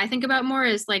word that I think about more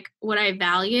is like what I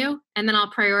value, and then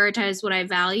I'll prioritize what I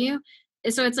value.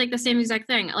 So it's like the same exact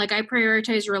thing. Like I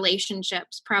prioritize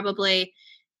relationships probably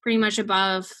pretty much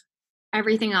above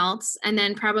everything else. And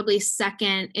then probably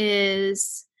second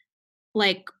is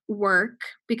like work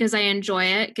because I enjoy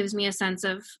it, gives me a sense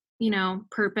of,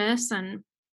 purpose. And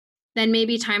then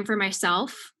maybe time for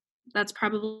myself. That's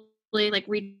probably like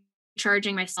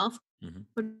recharging myself Mhm.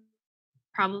 would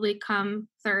probably come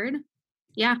third.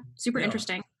 Yeah, super Yeah.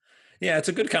 interesting. Yeah, it's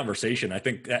a good conversation. I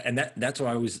think that's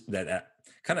why I was that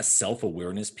kind of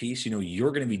self-awareness piece,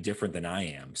 you're going to be different than I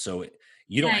am. So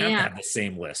you don't Yeah, have to yeah. have the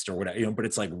same list or whatever, but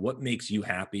it's like, what makes you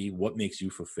happy? What makes you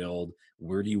fulfilled?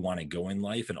 Where do you want to go in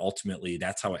life? And ultimately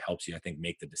that's how it helps you, I think,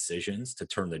 make the decisions to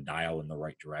turn the dial in the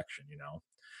right direction.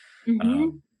 Mhm.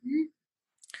 Um, Mhm.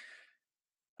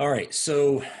 all right.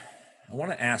 So I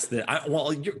want to ask that.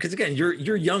 Well, because again,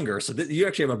 you're younger, so you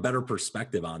actually have a better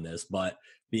perspective on this. But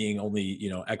being only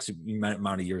X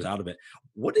amount of years out of it,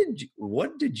 what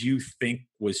did you think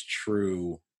was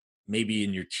true? Maybe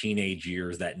in your teenage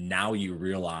years that now you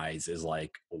realize is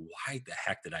like, why the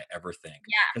heck did I ever think?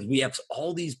 Yeah. Because we have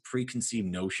all these preconceived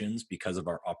notions because of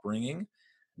our upbringing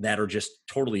that are just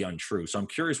totally untrue. So I'm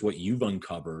curious what you've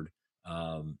uncovered,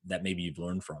 that maybe you've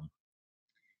learned from.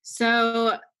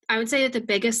 So, I would say that the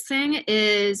biggest thing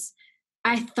is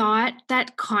I thought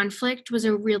that conflict was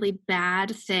a really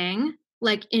bad thing,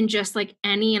 like, in just, like,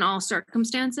 any and all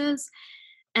circumstances,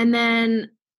 and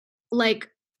then, like,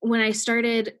 when I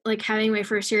started, like, having my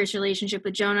first serious relationship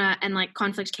with Jonah and, like,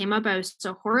 conflict came up, I was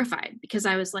so horrified because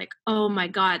I was like, "Oh my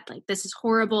god, like, this is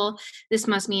horrible. This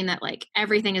must mean that, like,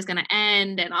 everything is gonna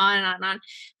end," and on and on and on.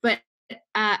 But,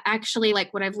 actually,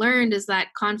 like, what I've learned is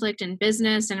that conflict in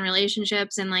business and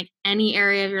relationships and, like, any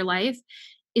area of your life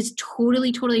is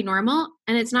totally, totally normal,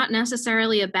 and it's not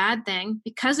necessarily a bad thing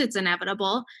because it's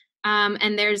inevitable.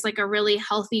 And there's like a really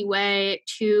healthy way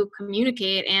to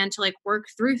communicate and to like work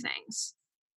through things.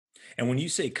 And when you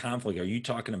say conflict, are you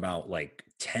talking about like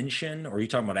tension, or are you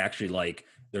talking about actually like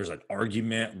there's an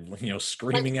argument, Like,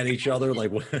 screaming at each other,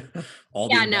 like what, all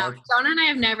the yeah, no, above? Jonah and I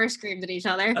have never screamed at each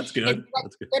other. That's It's good.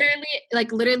 That's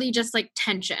good. literally just like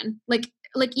tension, like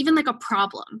even like a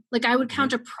problem. Like I would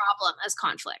count Mhm. a problem as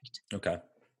conflict. Okay.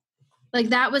 Like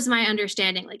that was my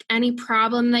understanding. Like any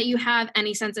problem that you have,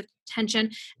 any sense of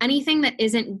tension, anything that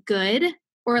isn't good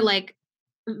or like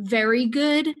very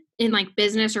good in like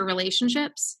business or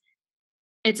relationships,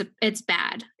 it's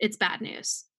bad. It's bad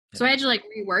news. So Yeah. I had to like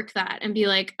rework that and be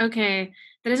like, okay,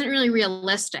 that isn't really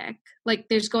realistic. Like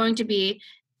there's going to be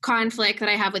conflict that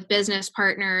I have with business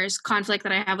partners, conflict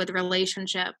that I have with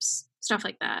relationships, stuff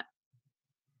like that.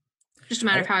 Just a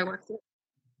matter of how I work through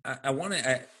it. I want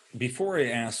to, before I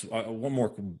ask one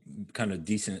more kind of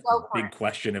decent Go for big it.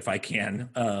 question, if I can,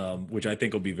 which I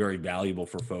think will be very valuable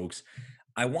for folks.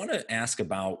 I want to ask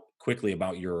quickly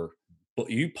about your book.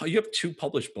 You have 2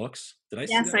 published books. Did I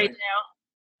see Yes, that I right? do.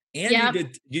 And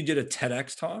Yep, you did a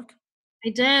TEDx talk. I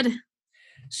did.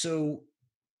 So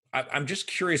I'm just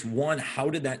curious. One, how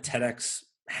did that TEDx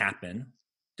happen?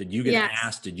 Did you get Yes.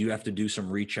 asked? Did you have to do some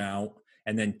reach out?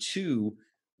 And then two,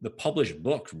 the published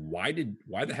books. Why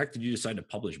the heck did you decide to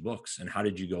publish books? And how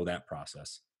did you go that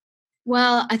process?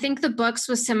 Well, I think the books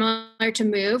was similar to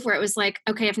Move, where it was like,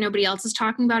 okay, if nobody else is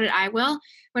talking about it, I will.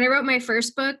 When I wrote my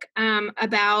first book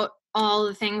about all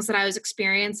the things that I was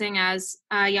experiencing as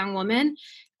a young woman,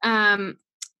 um,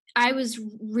 I was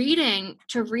reading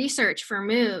to research for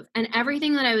Move, and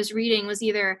everything that I was reading was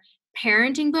either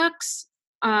parenting books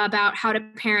about how to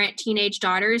parent teenage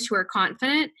daughters who are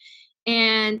confident,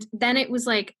 and then it was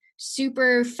like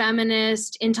super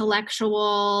feminist,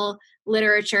 intellectual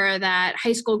literature that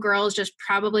high school girls just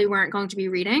probably weren't going to be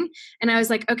reading. And I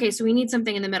was like, okay, so we need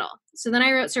something in the middle. So then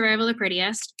I wrote Survival the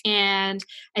Prettiest, and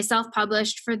I self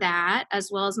published for that, as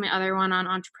well as my other one on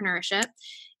entrepreneurship.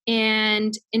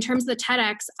 And in terms of the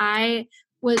TEDx, I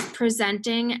was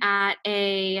presenting at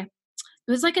it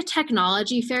was like a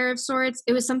technology fair of sorts.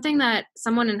 It was something that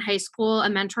someone in high school, a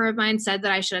mentor of mine, said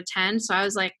that I should attend. So I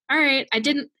was like, all right.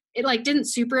 It like didn't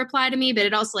super apply to me, but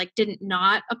it also like didn't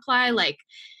not apply. Like,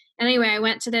 anyway, I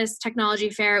went to this technology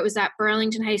fair. It was at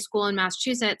Burlington High School in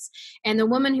Massachusetts. And the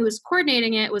woman who was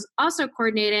coordinating it was also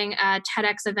coordinating a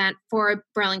TEDx event for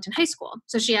Burlington High School.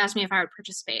 So she asked me if I would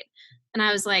participate. And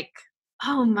I was like,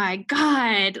 oh my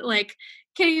God, like,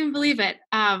 can't even believe it.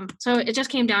 So it just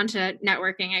came down to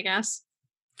networking, I guess.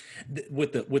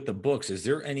 With the books, is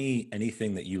there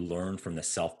anything that you learned from the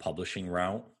self-publishing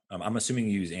route? I'm assuming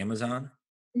you use Amazon.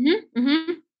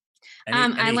 Mm-hmm.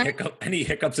 I learned, Any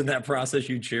hiccups in that process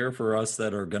you'd share for us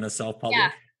that are going to yeah, self-publish?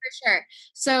 for sure.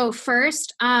 So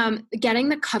first, getting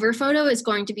the cover photo is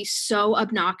going to be so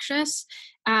obnoxious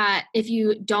if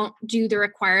you don't do the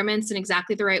requirements in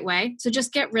exactly the right way. So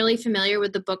just get really familiar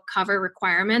with the book cover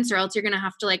requirements, or else you're going to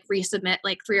have to like resubmit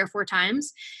like 3 or 4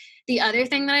 times. The other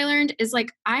thing that I learned is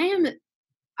like I'm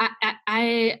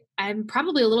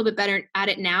probably a little bit better at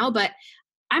it now, but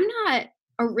I'm not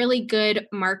a really good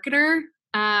marketer.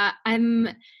 I'm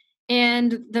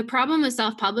and the problem with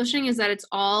self-publishing is that it's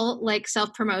all like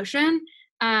self-promotion,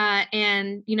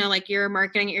 and like you're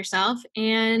marketing it yourself.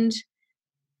 And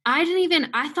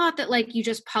I thought that like you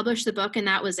just publish the book and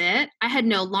that was it. I had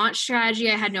no launch strategy.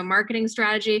 I had no marketing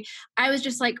strategy. I was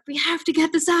just like, we have to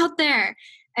get this out there.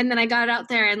 And then I got it out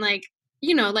there, and like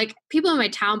people in my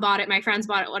town bought it, my friends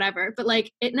bought it, whatever. But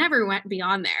like it never went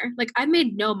beyond there. Like I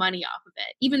made no money off of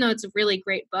it, even though it's a really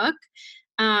great book.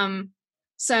 Um,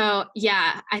 so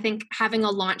yeah, I think having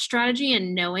a launch strategy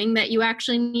and knowing that you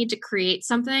actually need to create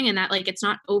something, and that like it's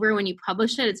not over when you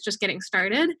publish it, it's just getting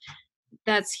started.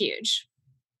 That's huge.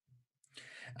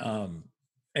 Um,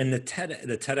 and the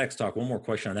TEDx talk. One more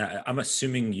question on that. I'm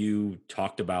assuming you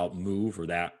talked about Move, or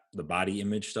the body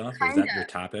image stuff. Was Kind that of. your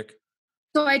topic?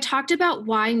 So I talked about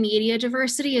why media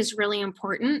diversity is really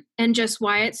important, and just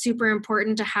why it's super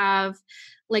important to have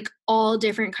like all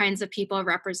different kinds of people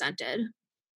represented.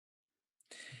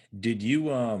 Did you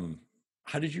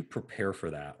How did you prepare for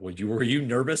that? Were you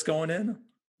nervous going in?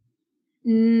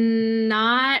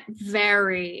 Not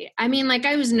very. I mean, like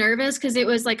I was nervous because it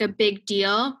was like a big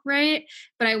deal, right?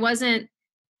 But I was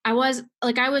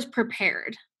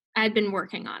prepared. I had been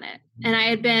working on it. And I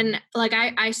had been like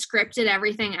I scripted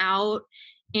everything out,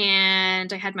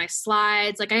 and I had my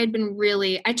slides. Like I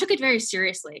took it very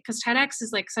seriously because TEDx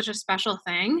is like such a special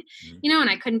thing, Mhm. and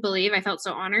I couldn't believe, I felt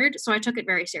so honored. So I took it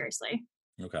very seriously.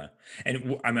 Okay.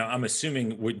 And I'm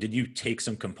assuming, did you take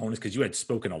some components, because you had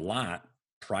spoken a lot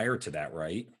prior to that,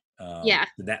 right? Yeah.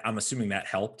 I'm assuming that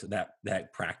helped,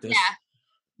 that practice. Yeah.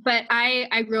 But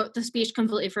I wrote the speech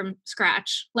completely from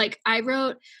scratch. Like I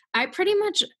pretty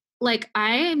much, like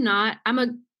I'm a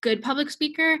good public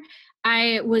speaker.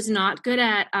 I was not good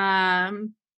at,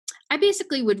 I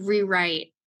basically would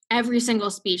rewrite every single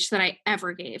speech that I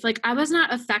ever gave. Like I was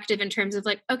not effective in terms of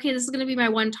like, okay, this is going to be my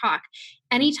one talk.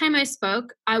 Anytime I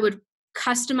spoke, I would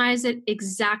customize it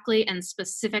exactly and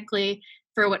specifically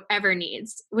for whatever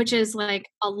needs, which is like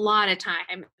a lot of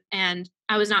time. And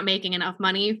I was not making enough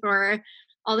money for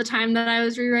all the time that I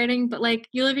was rewriting, but like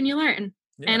you live and you learn.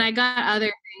 Yeah. And I got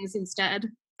other things instead.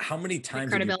 How many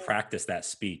times did you practice that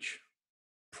speech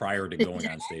prior to going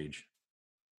on stage?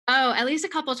 Oh, at least a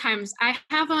couple times. I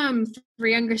have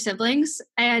 3 younger siblings,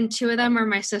 and 2 of them are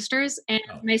my sisters. And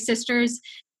my sisters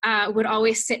would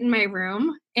always sit in my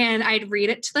room, and I'd read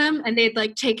it to them, and they'd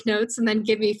like take notes and then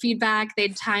give me feedback.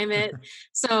 They'd time it.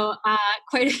 So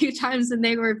quite a few times, and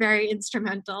they were very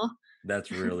instrumental.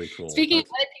 That's really cool. Speaking of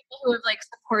other people who have like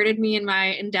supported me in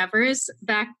my endeavors,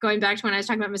 going back to when I was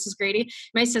talking about Mrs. Grady,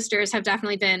 my sisters have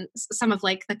definitely been some of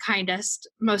like the kindest,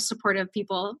 most supportive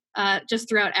people just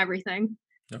throughout everything.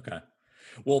 Okay.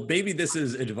 Well, maybe this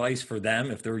is advice for them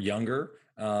if they're younger,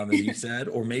 as you said,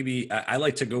 or maybe I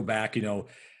like to go back, now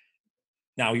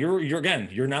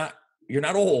you're not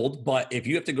old, but if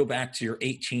you have to go back to your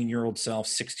 18-year-old self,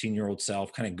 16-year-old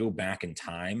self, kind of go back in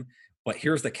time. But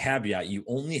here's the caveat. You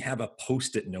only have a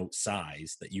Post-it note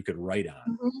size that you could write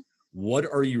on. Mm-hmm. What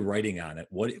are you writing on it?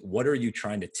 What are you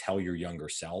trying to tell your younger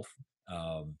self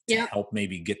to help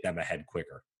maybe get them ahead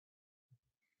quicker?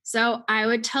 So I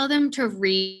would tell them to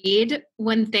read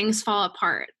When Things Fall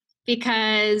Apart,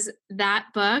 because that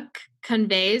book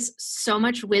conveys so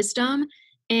much wisdom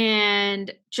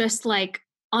and just like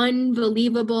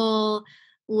unbelievable,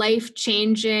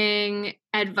 life-changing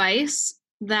advice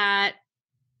that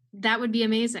would be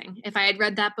amazing if I had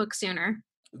read that book sooner.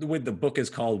 The book is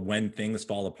called When Things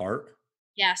Fall Apart?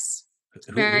 Yes.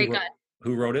 Very good.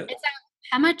 Who wrote it? It's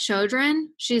Pema Chodron.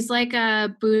 She's like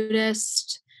a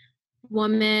Buddhist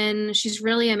woman. She's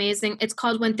really amazing. It's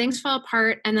called When Things Fall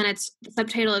Apart, and then the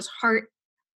subtitle is Heart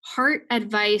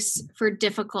Advice for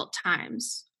Difficult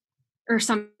Times, or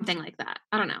something like that.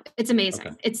 I don't know. It's amazing.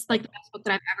 Okay. It's like the best book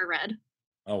that I've ever read.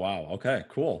 Oh wow. Okay,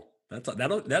 cool.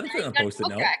 That'll fit on a Post-it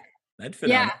note. That'd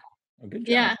fit on. Oh, good job.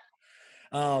 Yeah.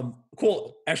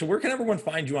 Cool. Actually, where can everyone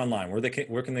find you online? Where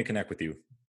can they connect with you?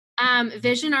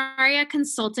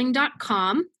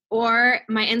 Visionariaconsulting.com, or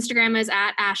my Instagram is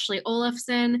at Ashley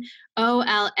Olafson,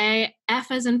 OLAF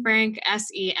as in Frank,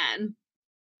 SEN.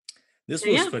 This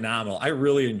was phenomenal. I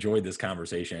really enjoyed this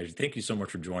conversation. Ashley, thank you so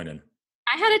much for joining.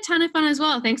 I had a ton of fun as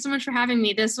well. Thanks so much for having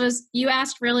me. You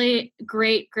asked really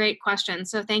great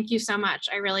questions. So thank you so much.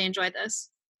 I really enjoyed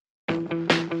this.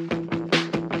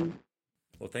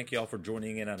 Well, thank you all for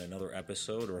joining in on another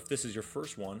episode, or if this is your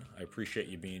first one, I appreciate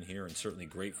you being here and certainly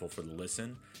grateful for the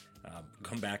listen.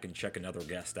 Come back and check another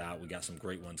guest out. We got some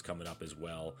great ones coming up as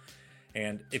well.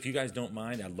 And if you guys don't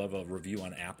mind, I'd love a review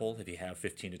on Apple if you have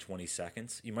 15 to 20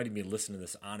 seconds. You might even be listening to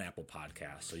this on Apple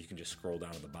Podcasts, so you can just scroll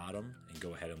down to the bottom and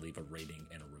go ahead and leave a rating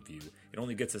and a review. It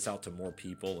only gets us out to more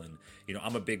people, and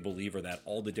I'm a big believer that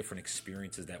all the different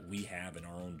experiences that we have in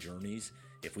our own journeys,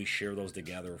 if we share those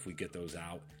together, if we get those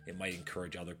out, it might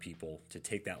encourage other people to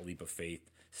take that leap of faith,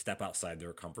 step outside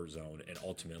their comfort zone, and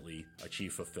ultimately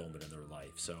achieve fulfillment in their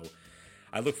life. So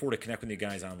I look forward to connecting with you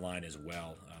guys online as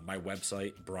well. My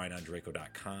website,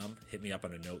 brianondraco.com. Hit me up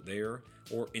on a note there,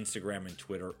 or Instagram and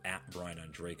Twitter at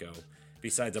brianondraco.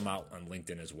 Besides, I'm out on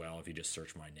LinkedIn as well if you just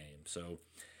search my name. So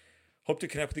hope to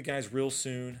connect with you guys real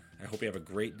soon. I hope you have a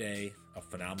great day, a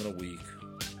phenomenal week,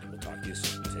 and we'll talk to you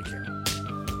soon. Take care.